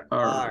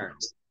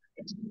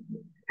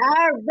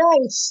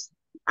beige.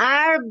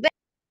 Are beige.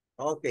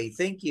 Okay,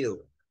 thank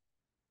you.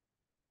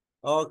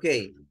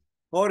 Okay,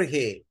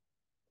 Jorge.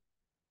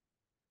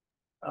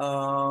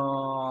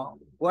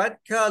 What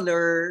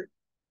color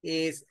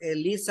is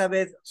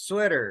Elizabeth's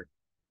sweater?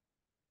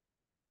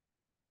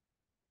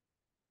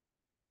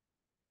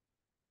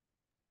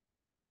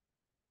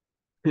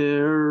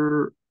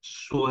 Her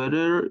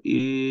sweater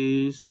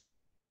is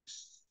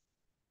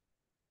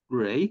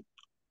gray.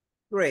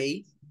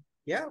 Gray.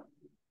 Yeah,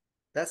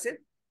 that's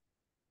it.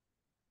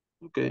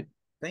 Okay.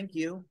 Thank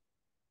you.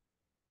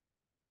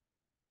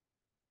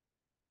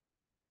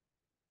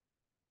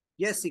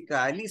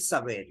 Jessica,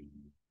 Elizabeth.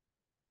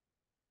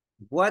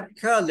 What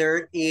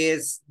color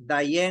is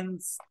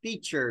Diane's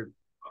t-shirt?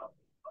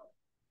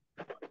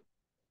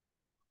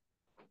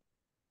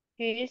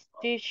 His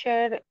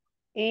t-shirt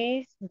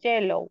is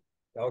yellow.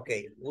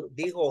 Okay,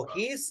 digo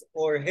his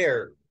or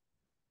her?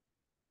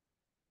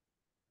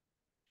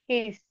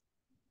 His.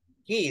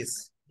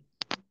 His.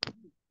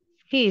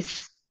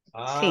 His.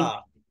 Ah, sí.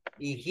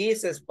 Y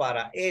his es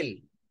para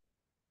él.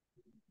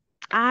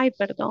 Ay,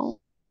 perdón.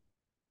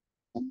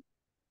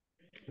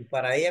 ¿Y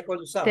para ella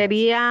cuál usamos?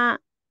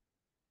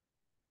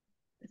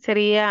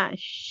 Sería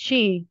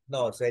she.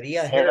 No,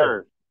 sería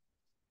her.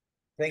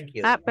 Thank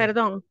you.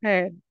 Perdón,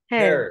 her.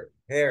 Her.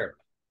 Her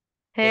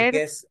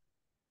es,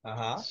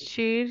 ajá.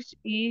 shirt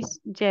is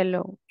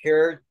yellow.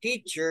 Her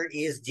teacher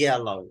is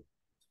yellow.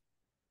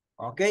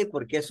 Ok,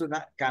 porque es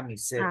una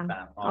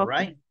camiseta. All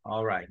okay.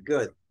 right,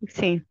 good.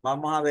 Sí.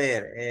 Vamos a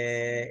ver.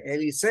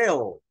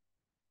 Eliseo.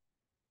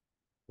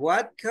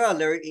 What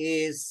color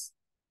is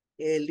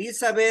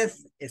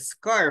Elizabeth's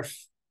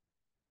scarf?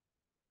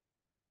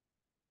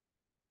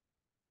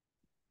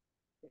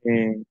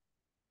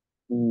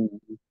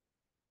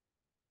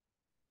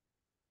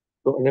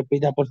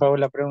 Repita, por favor,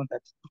 la pregunta.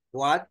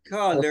 What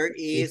color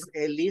is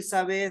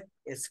Elizabeth's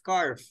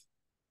scarf?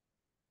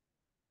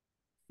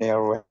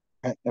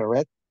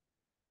 Red.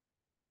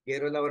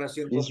 Quiero la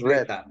oración Is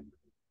completa.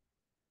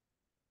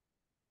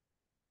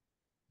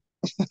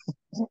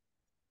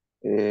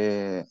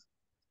 Here.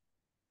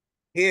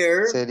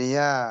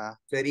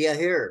 Sería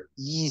here.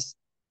 is.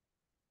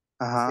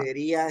 Ajá.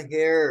 Sería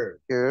here.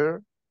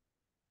 Girl.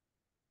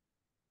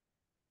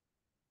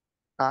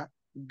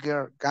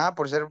 Girl.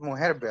 Por ser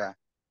mujer, vea.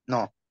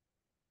 No.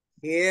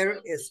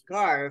 Her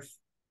scarf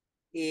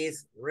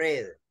is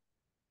red.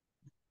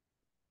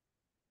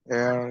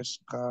 Her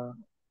scarf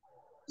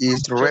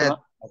is red.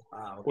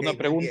 Okay, una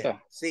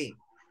pregunta. Sí.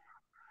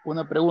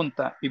 Una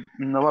pregunta. ¿Y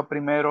no va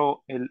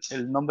primero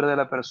el nombre de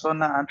la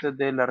persona antes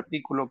del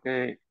artículo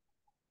que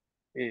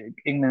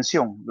en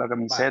mención? La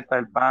camiseta,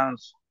 el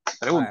pants.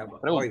 Pregunta.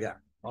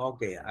 Oiga,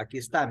 ok, aquí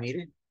está,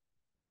 mire.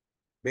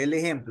 Ve el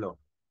ejemplo.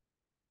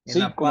 En sí,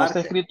 la como parte,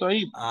 está escrito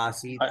ahí.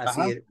 Así,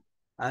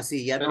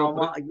 ya pero, no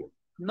vamos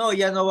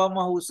ya no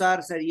vamos a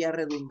usar, sería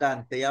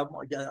redundante. Ya,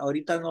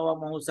 ahorita no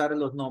vamos a usar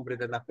los nombres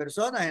de las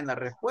personas en la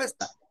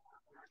respuesta.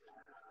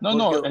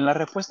 No, en la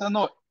respuesta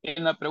no,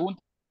 en la pregunta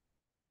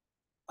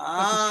que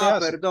usted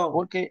hace, perdón.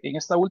 porque en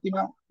esta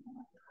última,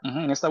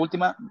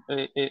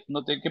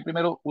 noté que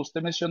primero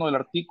usted mencionó el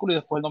artículo y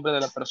después el nombre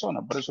de la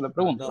persona, por eso le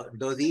pregunto.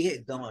 Yo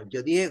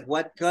dije,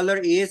 what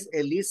color is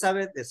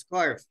Elizabeth's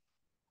scarf?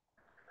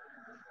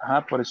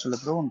 Ajá, por eso le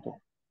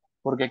pregunto.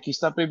 Porque aquí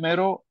está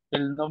primero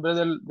el nombre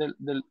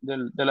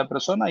de la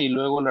persona y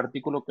luego el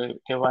artículo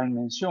que va en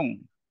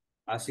mención.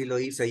 Así lo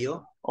hice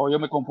yo. ¿O yo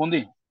me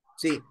confundí?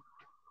 Sí.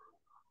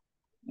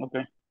 Ok.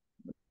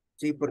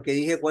 Sí, porque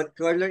dije, what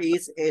color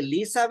is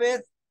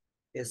Elizabeth's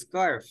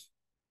scarf?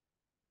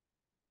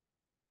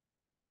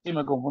 Sí,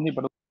 me confundí,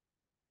 perdón.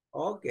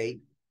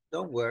 Okay,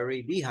 don't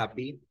worry, be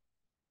happy.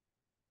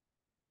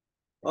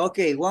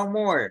 Okay, one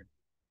more.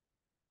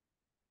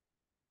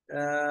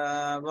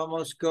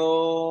 Vamos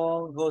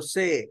con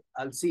José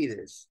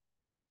Alcides.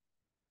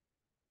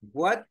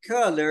 What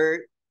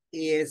color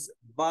is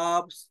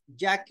Bob's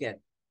jacket?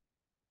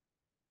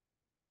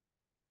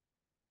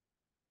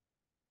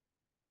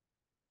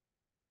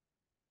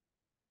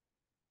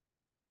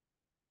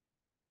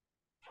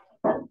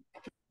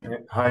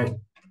 Hi.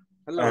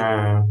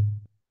 Hello.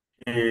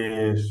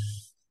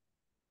 His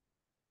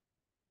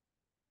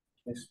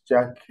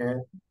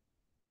jacket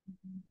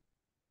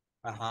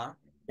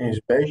is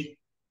beige.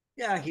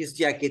 Yeah, his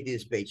jacket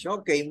is beige.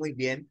 Okay, muy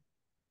bien.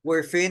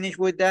 We're finished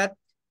with that.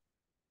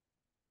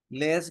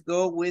 Let's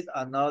go with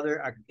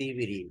another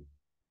activity.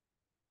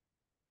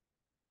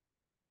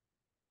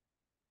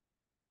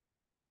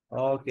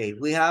 Okay,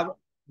 we have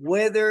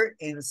weather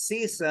and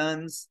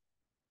seasons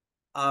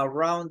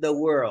around the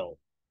world.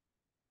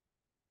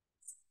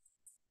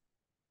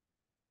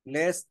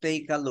 Let's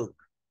take a look.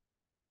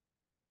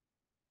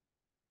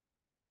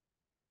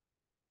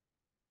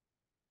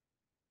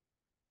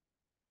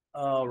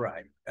 All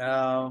right.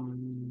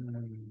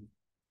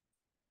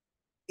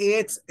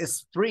 It's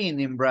spring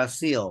in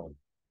Brazil.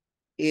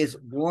 It's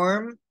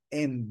warm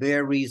and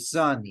very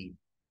sunny.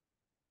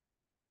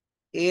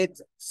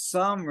 It's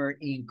summer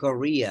in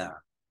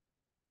Korea.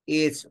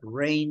 It's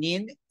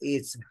raining,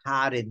 it's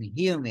hot and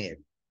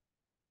humid.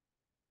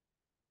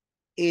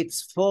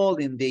 It's fall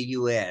in the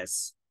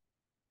US.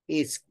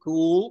 It's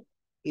cool,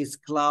 it's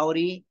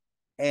cloudy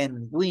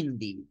and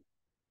windy.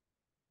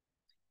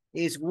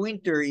 It's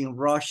winter in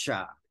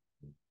Russia.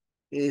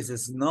 It's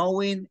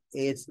snowing,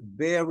 it's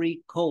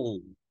very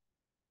cold.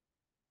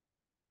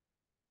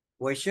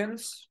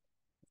 Questions?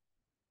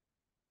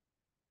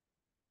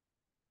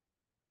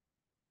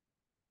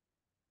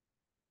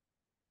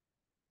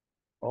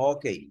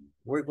 Okay,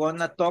 we're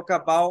gonna talk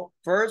about,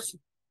 first,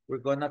 we're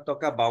gonna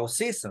talk about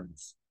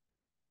seasons.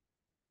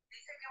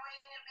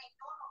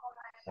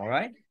 All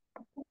right.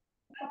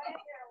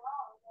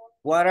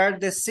 What are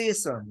the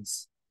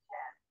seasons?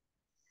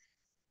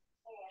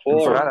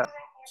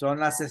 Son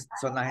las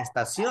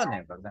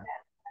estaciones, ¿verdad?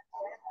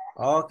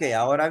 Ok,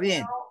 ahora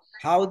bien,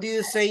 how do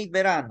you say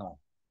verano?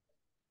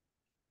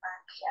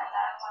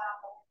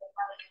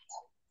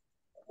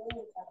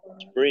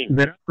 Spring.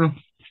 Verano.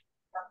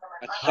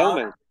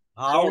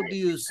 How do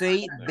you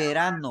say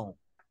verano?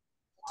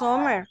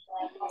 Summer.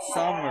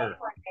 Summer.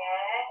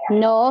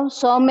 No,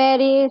 summer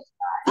is...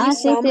 Ah,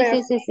 sí,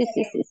 sí, sí, sí,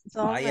 sí, sí.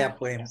 Vaya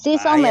pues, Sí,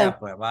 summer.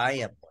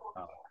 vaya pues.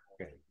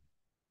 Okay.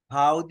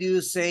 How do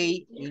you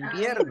say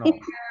invierno?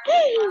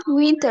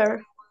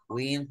 Winter.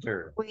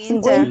 Winter.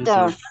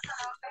 Winter.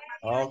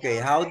 Okay,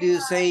 how do you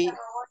say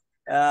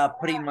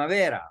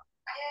primavera?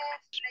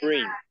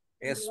 Spring.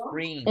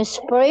 Spring.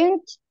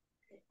 Spring.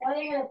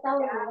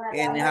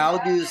 And how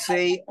do you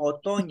say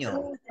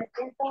otoño?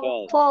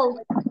 Fall.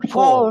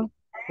 Fall.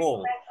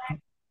 Fall.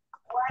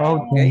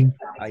 Autumn. Okay,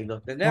 ahí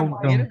lo tenemos,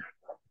 Autumn. miren.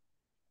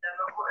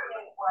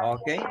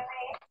 Ok.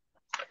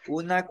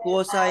 Una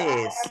cosa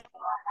es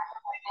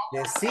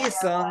the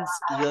seasons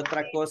y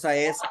otra cosa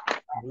es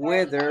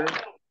weather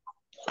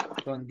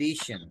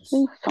conditions.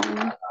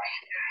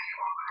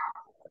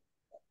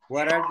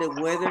 What are the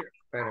weather?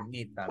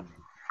 Permítame.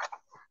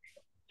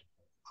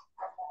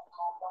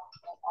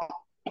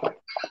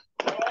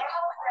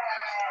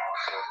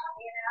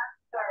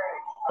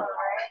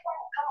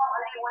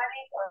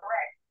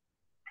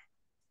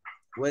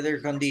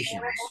 Weather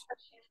conditions.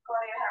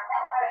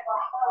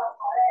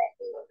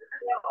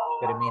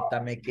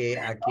 Permítame que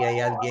aquí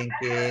hay alguien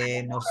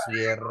que nos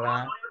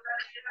cierra.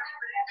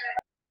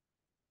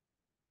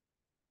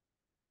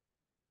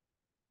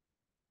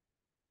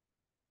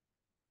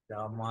 Ya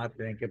vamos a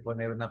tener que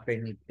poner una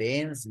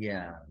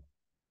penitencia.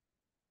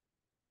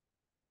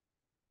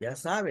 Ya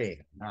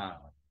sabe.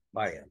 Ah,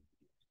 vaya.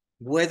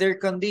 Weather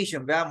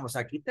condition. Veamos,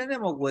 aquí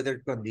tenemos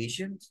weather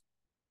conditions.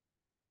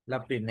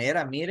 La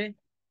primera, mire.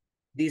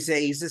 Dice,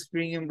 is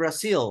spring in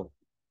Brazil.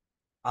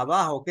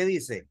 Abajo, ¿qué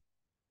dice?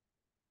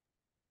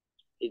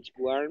 It's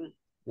warm.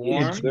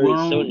 Warm. It's very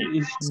sunny.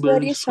 It's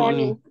very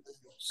sunny.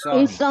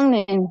 It's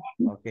sunny.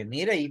 Ok,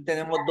 mire, ahí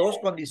tenemos dos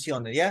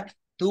condiciones, ¿ya?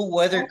 Two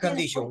weather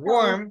conditions.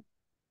 Warm,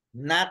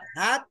 not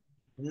hot,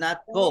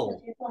 not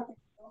cold.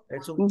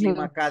 Es un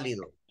clima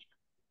cálido.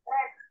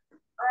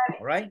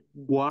 All right?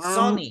 Warm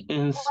Sunny.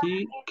 en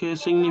sí, ¿qué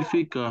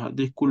significa?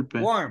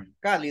 Disculpe. Warm,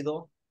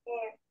 cálido.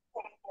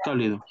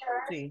 Cálido.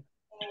 Sí,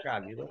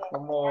 cálido.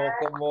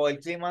 Como el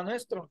clima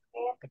nuestro.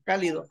 Es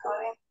cálido.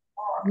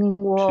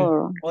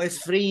 Wow. O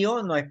es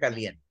frío, no es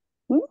caliente.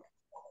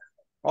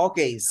 Ok,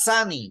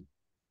 sunny.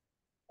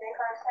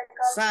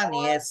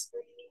 Sunny es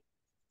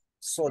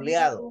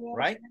soleado,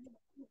 right?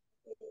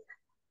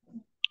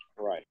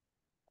 Right.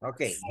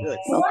 Okay, good.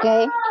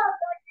 Okay.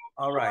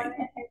 All right.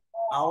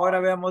 Ahora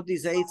vemos,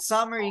 dice, it's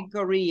summer in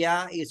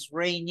Korea, it's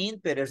raining,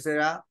 pero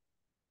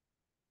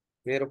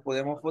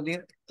podemos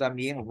poner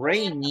también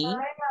rainy,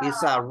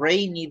 it's a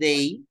rainy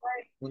day,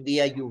 un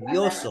día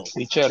lluvioso.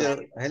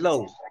 Teacher.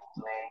 Hello.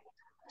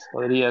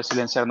 Podría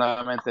silenciar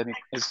nuevamente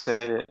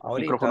ese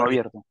micrófono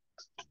abierto.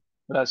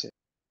 Gracias.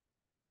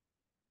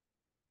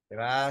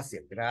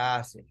 Gracias.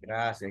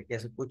 Es que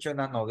se escucha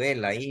una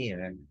novela ahí.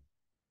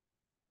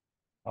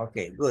 Ok,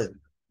 good.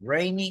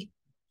 Rainy,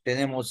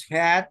 tenemos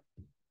hot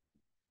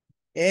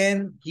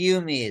and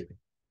humid.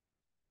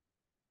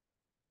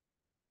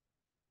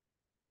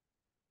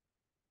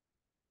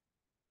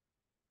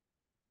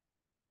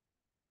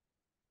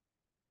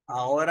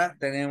 Ahora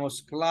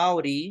tenemos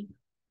cloudy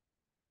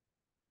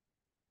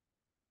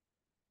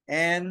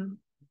and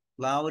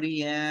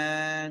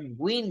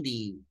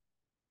windy.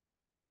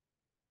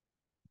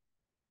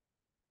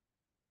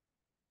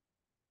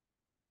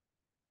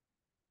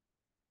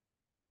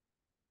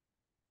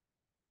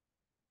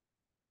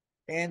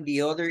 And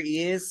the other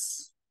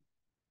is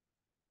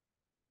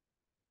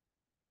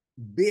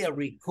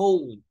very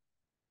cold.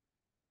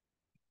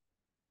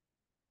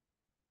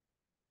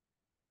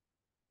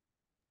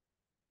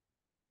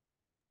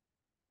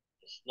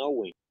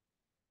 Snowing.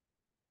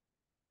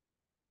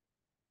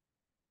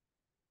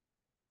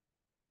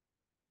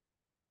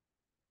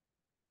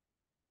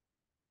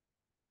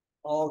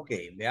 Ok,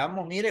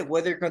 veamos, mire,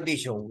 weather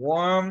condition.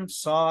 Warm,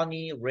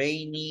 sunny,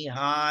 rainy,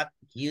 hot,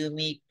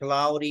 humid,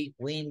 cloudy,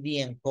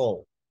 windy, and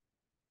cold.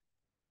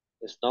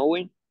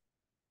 Snowing.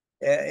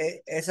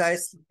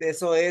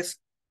 Eso es,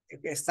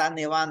 está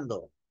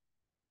nevando.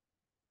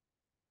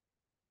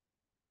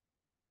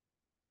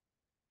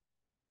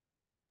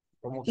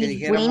 Como que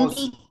dijéramos.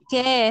 Windy,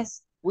 ¿qué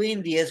es?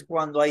 Windy es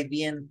cuando hay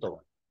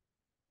viento.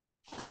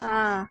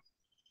 Ah.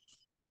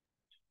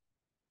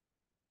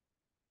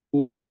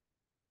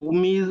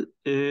 Humid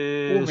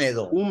es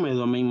Húmedo.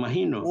 húmedo, me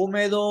imagino.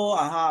 Húmedo,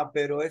 ajá,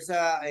 pero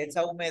esa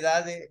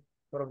humedad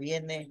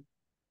proviene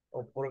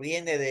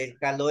del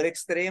calor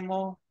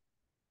extremo.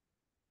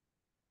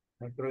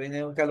 Proviene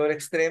de un calor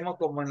extremo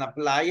como en la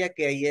playa,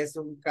 que ahí es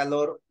un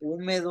calor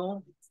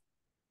húmedo.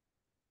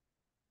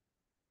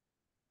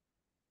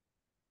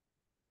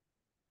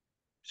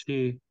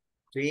 Sí.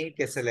 Sí,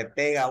 que se le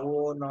pega a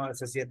uno,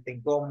 se siente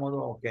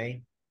incómodo, ok.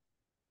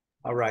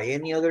 All right,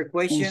 any other Y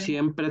question?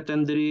 siempre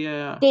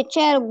tendría...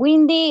 Teacher,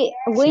 windy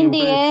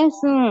Siempre- es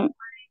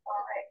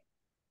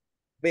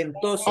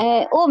Ventoso.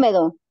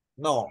 húmedo.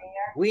 No,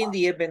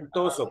 windy es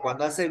ventoso,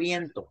 cuando hace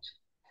viento.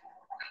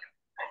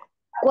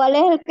 ¿Cuál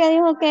es el que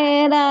dijo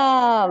que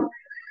era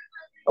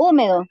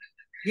húmedo?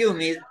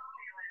 Humid.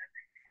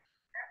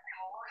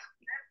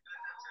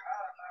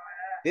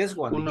 This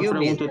one, Una humid.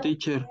 pregunta,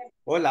 teacher.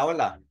 Hola,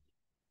 hola.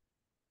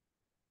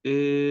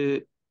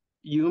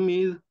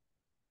 Humid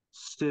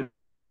se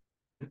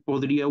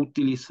podría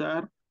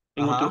utilizar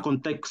en Ajá. otro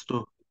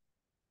contexto,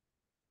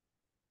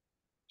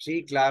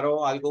 Sí,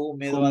 claro, algo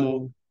húmedo, algo.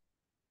 como...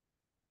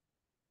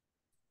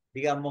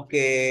 Digamos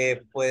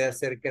que puede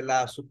ser que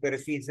la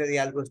superficie de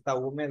algo está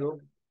húmedo.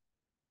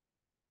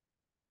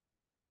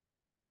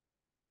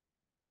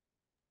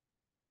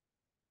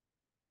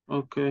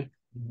 Ok.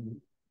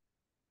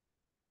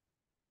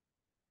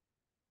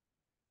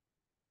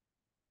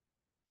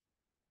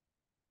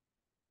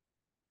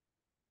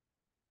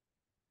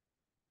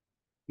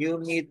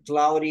 Humid,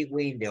 cloudy,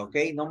 windy,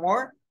 okay, no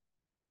more?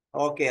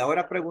 Ok,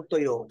 ahora pregunto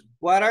yo,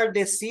 what are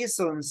the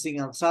seasons in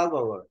El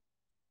Salvador?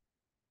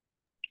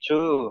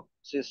 2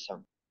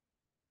 seasons.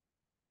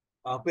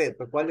 Ok,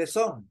 pues ¿cuáles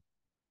son?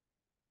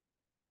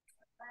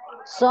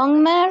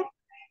 Summer.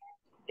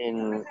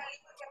 In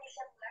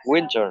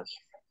winter.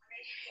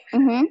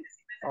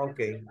 Ok,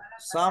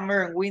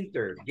 summer and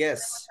winter,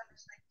 yes.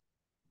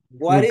 En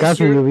What el is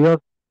caso your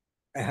lluvioso.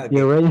 okay.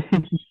 Y rain.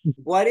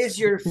 What is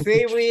your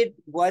favorite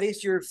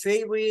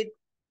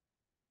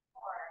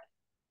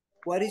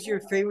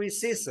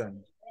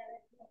season?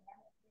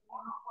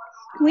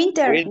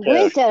 Winter. Winter.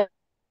 Winter.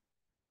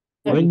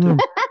 Winter.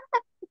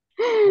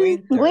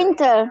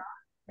 Winter.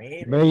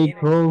 Mire, Very mire.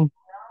 cold.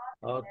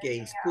 Okay,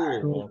 it's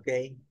cool,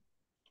 okay.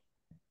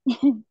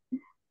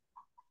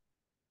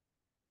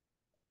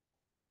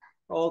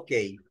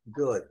 Okay,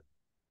 good.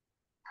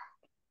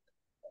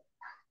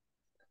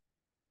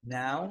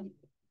 Now,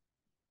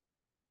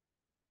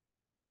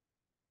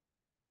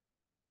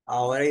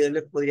 ahora yo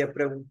le podría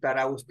preguntar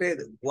a usted,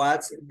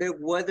 what's the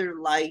weather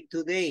like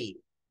today?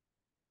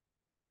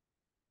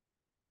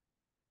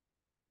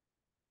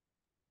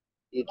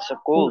 It's a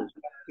cold.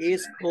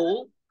 It's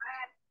cold.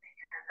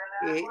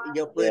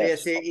 Yo podría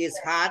Yes. decir it's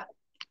hot.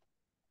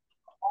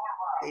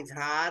 It's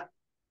hot.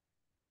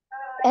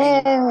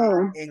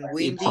 And En It's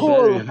windy.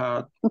 cool. very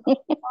hot.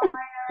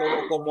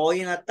 Como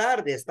hoy en la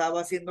tarde estaba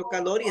haciendo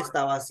calor y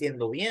estaba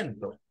haciendo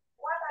viento.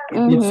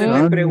 Entonces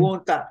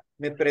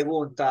me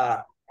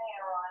pregunta,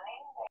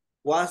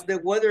 what's the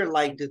weather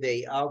like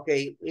today?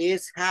 Okay,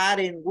 it's hot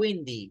and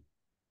windy.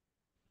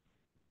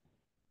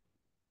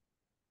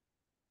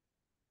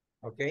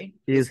 Okay,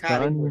 It's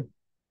hot and sunny. windy.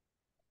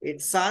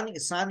 It's sunny.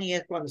 Sunny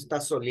es cuando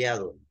está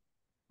soleado.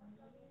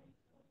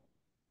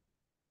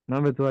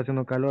 No, me estuvo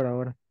haciendo calor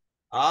ahora.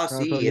 Ah,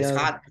 Estaba sí, es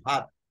soleado.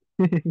 hot.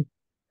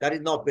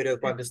 No, pero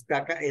cuando está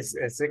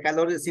ese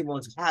calor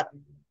decimos hot.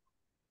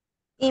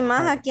 Y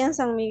más aquí en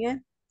San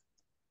Miguel.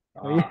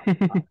 Ah,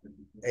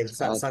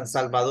 San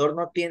Salvador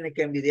no tiene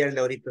que envidiarle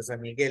ahorita a San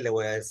Miguel, le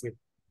voy a decir.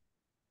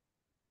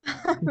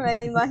 Me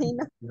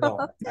imagino. No,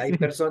 hay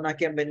personas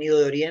que han venido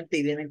de Oriente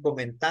y vienen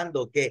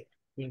comentando que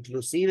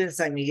inclusive en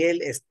San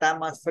Miguel está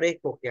más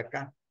fresco que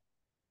acá.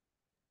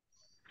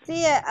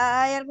 Sí,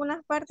 hay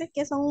algunas partes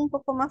que son un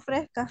poco más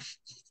frescas.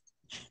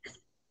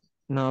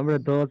 No, hombre,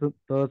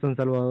 todos en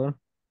Salvador.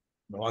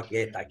 No, aquí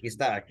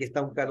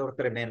está un calor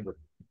tremendo.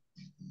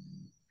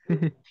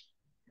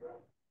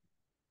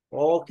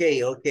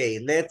 Okay,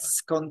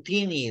 let's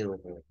continue,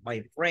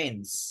 my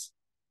friends.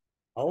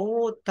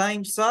 Oh,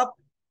 time's up.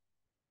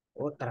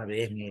 Otra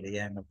vez, mire,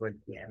 ya no fue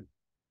el tiempo.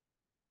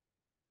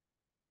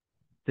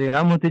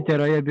 Sigamos, teacher,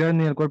 hoy es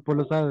viernes y el cuerpo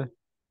lo sabe.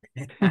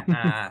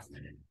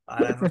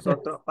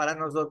 Para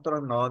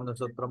nosotros no,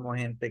 nosotros somos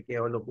gente que es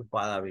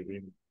ocupada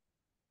vivimos.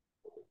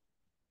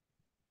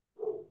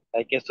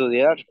 Hay que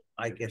estudiar.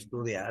 Hay que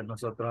estudiar,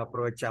 nosotros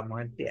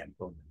aprovechamos el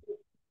tiempo.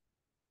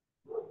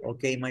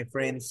 Okay, my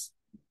friends,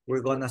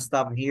 we're gonna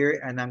stop here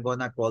and I'm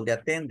gonna call the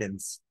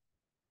attendance.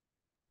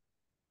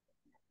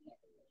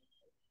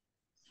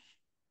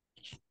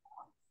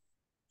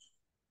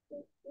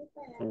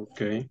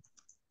 Okay.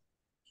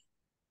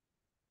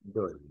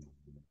 Good.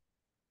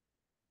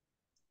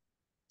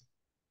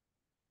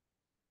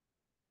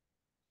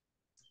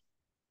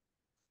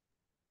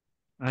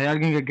 ¿Hay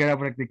alguien que quiera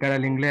practicar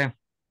el inglés?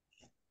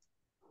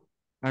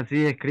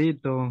 Así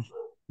escrito.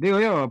 Digo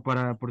yo,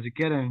 por si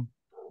quieren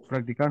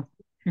practicar.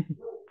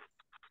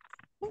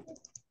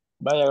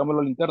 Vaya,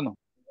 hagámoslo al interno.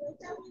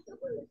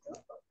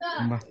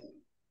 Va.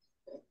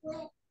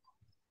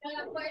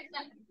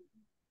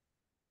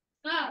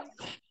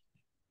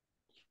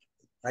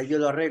 Ahí yo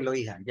lo arreglo,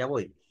 hija, ya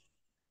voy.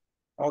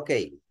 Ok.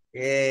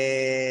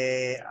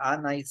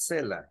 Ana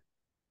Isela.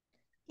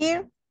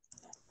 Here.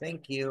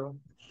 Thank you.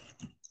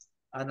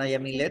 Ana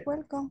Yamilet.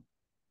 Welcome.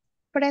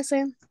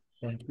 Present.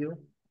 Thank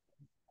you.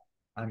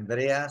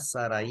 Andrea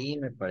Saraí,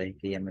 me parece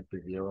que ya me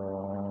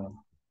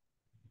pidió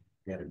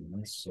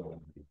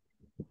permiso.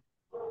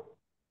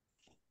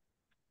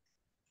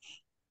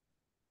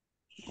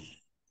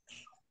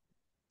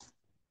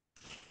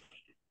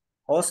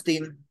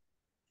 Austin.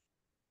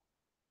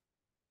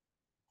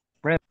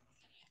 Present.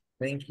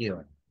 Thank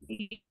you.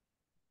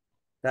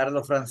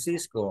 Carlos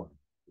Francisco.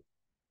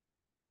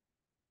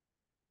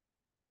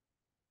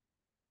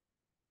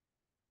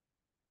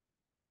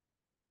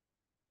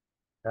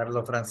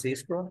 Carlos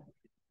Francisco.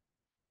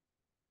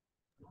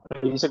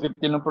 Dice que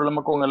tiene un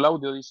problema con el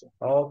audio, dice.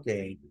 Ok.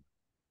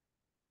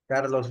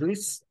 Carlos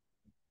Luis.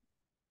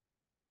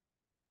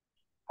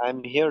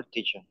 I'm here,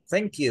 teacher.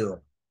 Thank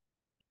you.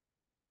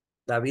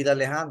 David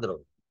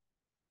Alejandro.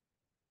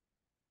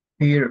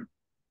 Here.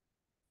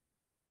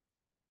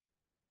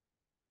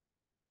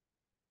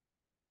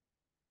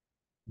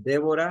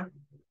 Débora.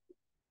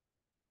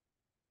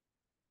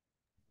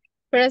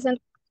 Present.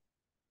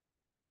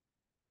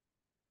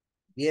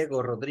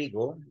 Diego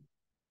Rodrigo.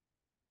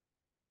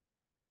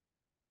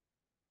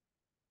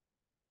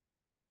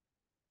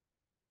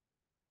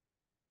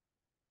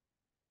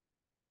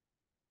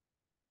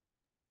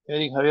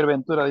 Eric Javier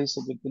Ventura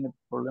dice que tiene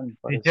problemas.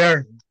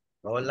 Teacher.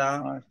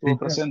 Hola. Estuvo Teacher.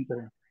 presente.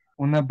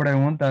 Una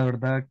pregunta,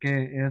 ¿verdad?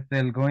 Que es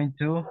el going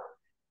to.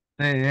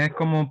 Es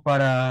como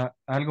para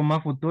algo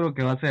más futuro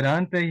que va a ser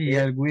antes y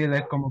el will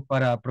es como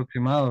para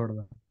aproximado,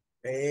 ¿verdad?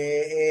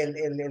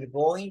 El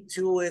going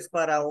to es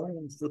para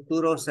un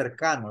futuro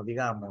cercano,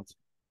 digamos.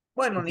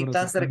 Bueno, ni Futuro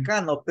tan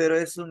cercano. cercano, pero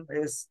es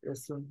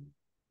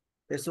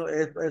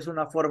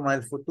una forma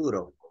del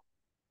futuro.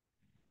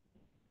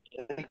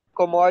 Es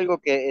como algo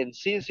que en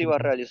sí se iba a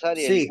realizar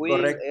y el Sí, will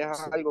correcto. es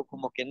Sí. algo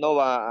como que no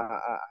va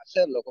a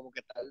hacerlo, como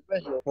que tal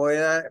vez lo...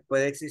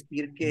 Puede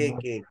existir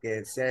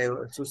que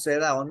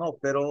suceda o no,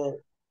 pero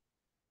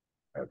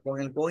con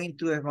el going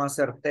to es más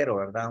certero,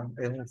 ¿verdad?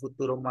 Es un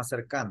futuro más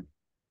cercano.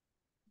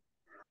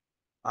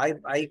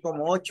 Hay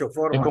como 8 Es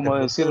formas como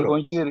de decir, futuro.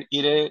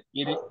 iré,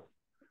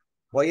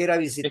 Voy a ir a es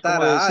visitar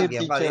como a decir,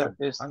 alguien, va,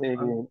 teacher,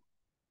 digamos.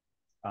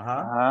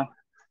 Ajá. ajá,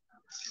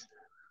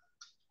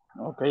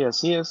 ok,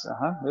 así es,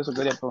 ajá, eso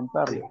quería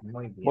preguntarle. Sí,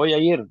 muy bien. Voy a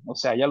ir, o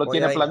sea, ya lo Voy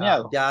tiene a ir,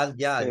 planeado, ya,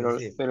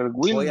 sí. pero el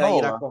will Voy a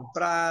ir no a va.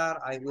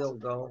 comprar, I will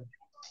go.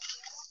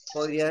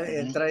 Podría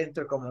entrar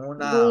entre como We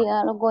una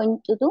are going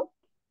to do.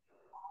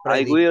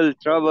 I will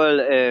travel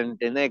in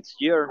the next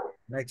year.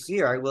 next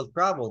year, I will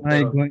travel, I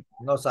pero going,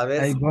 no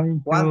sabes I going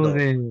to cuándo.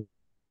 the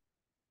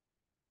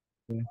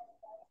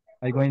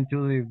I going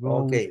to the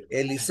go. Ok,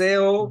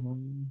 Eliseo,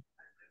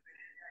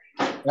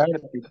 Here,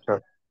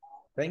 teacher.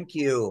 thank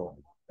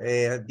you.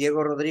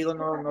 Diego Rodrigo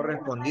no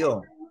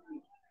respondió.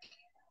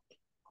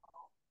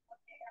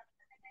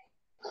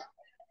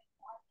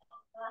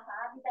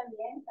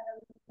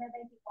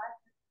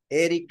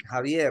 Eric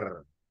Javier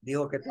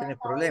dijo que tiene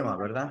problemas,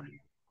 ¿verdad?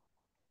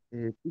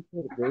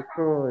 Teacher, de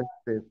hecho,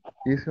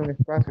 hice un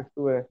espacio,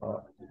 estuve.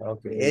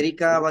 Ok,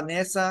 Erika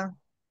Vanessa,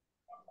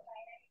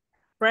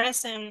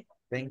 Present.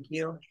 thank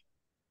you.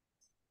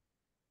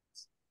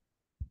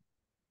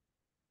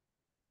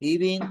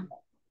 Ivin,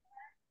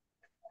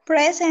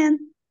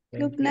 Present.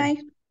 thank Good you.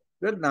 night.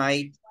 Good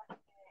night.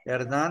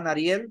 Hernán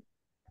Ariel,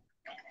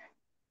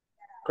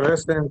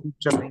 Present,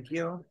 teacher. thank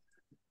you.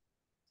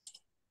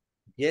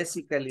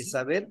 Jessica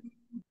Elizabeth,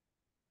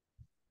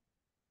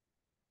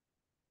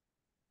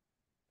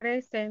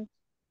 Present.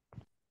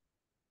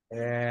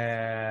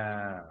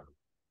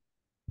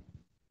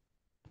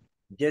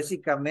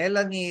 Jessica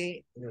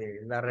Melanie,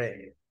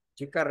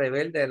 chica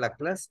rebelde de la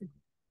clase.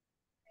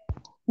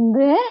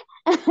 ¿Ve?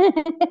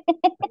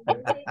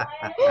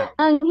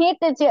 I'm here,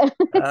 teacher.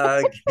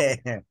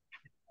 Okay.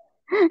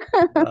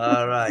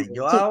 All right. Chica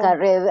Joao,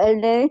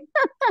 rebelde.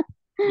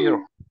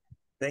 Here.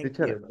 thank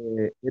Teacher,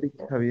 you. Eric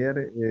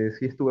Javier,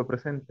 sí estuve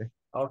presente.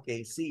 Ok,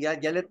 sí, ya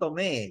le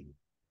tomé.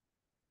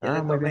 Ya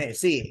le Muy bien. tomé,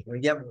 sí,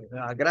 ya,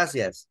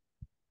 gracias.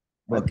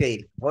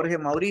 Okay, Jorge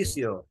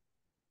Mauricio.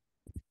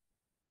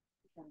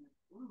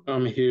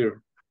 I'm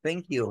here.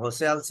 Thank you.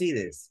 José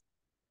Alcides.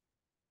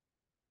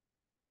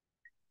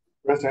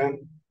 Present.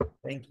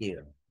 Thank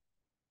you.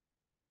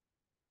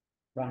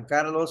 Juan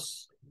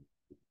Carlos.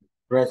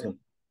 Present.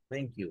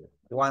 Thank you.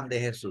 Juan de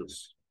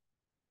Jesús.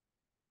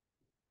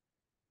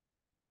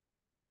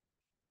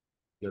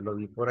 Yo lo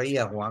vi por ahí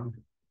a Juan.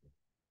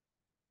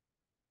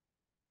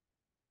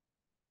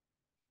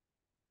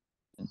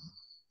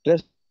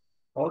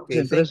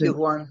 Okay, thank you,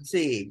 Juan.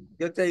 Sí,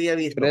 yo te había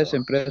visto.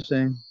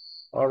 Present.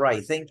 All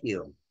right, thank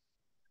you.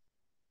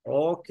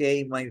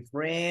 Okay, my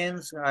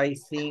friends, I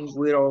think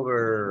we're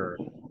over.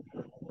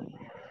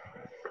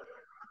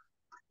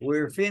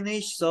 We're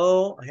finished,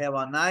 so have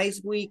a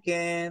nice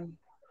weekend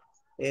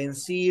and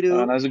see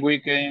you. Nice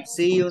weekend.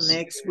 See you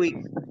next week.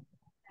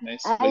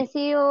 I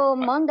see you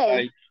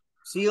Monday. Bye.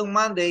 See you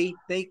Monday.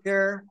 Take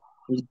care.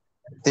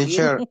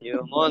 Teacher,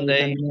 You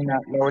Monday. la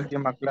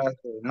última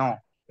clase, no.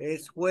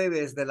 Es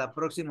jueves de la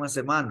próxima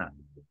semana.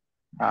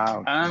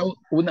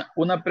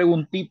 Una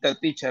preguntita,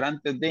 teacher,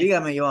 antes de.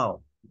 Dígame,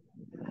 Joao.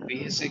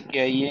 Fíjese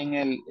que ahí en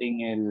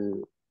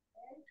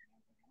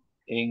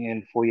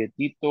el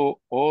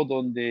folletito o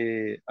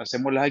donde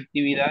hacemos las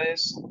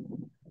actividades,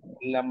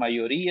 la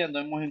mayoría no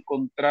hemos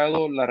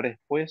encontrado la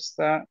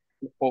respuesta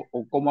o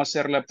cómo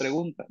hacer la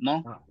pregunta.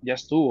 No, ya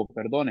estuvo,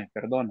 perdone.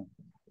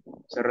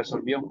 Se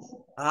resolvió.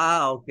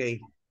 Ok.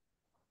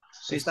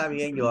 Sí, está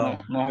bien, Joao.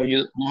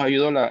 Nos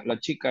ayudó la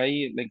chica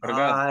ahí, la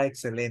encargada.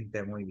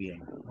 Excelente, muy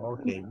bien.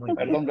 Ok, muy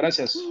Perdón, bien.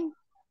 gracias.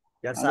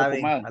 Ya Ando saben,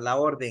 fumado. a la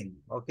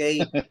orden. Ok.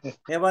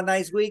 Have a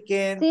nice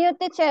weekend. See you,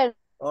 teacher.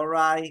 All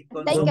right.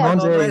 Take Consumo care.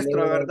 lo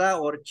nuestro, ¿verdad?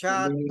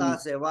 Horchata,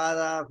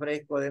 cebada,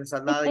 fresco de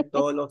ensalada y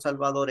todo lo De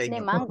salvadoreño,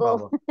 por mango.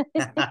 favor.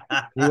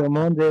 See you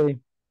Monday.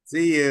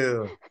 See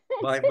you.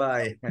 Bye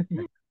bye.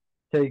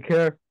 Take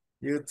care.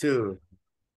 You too.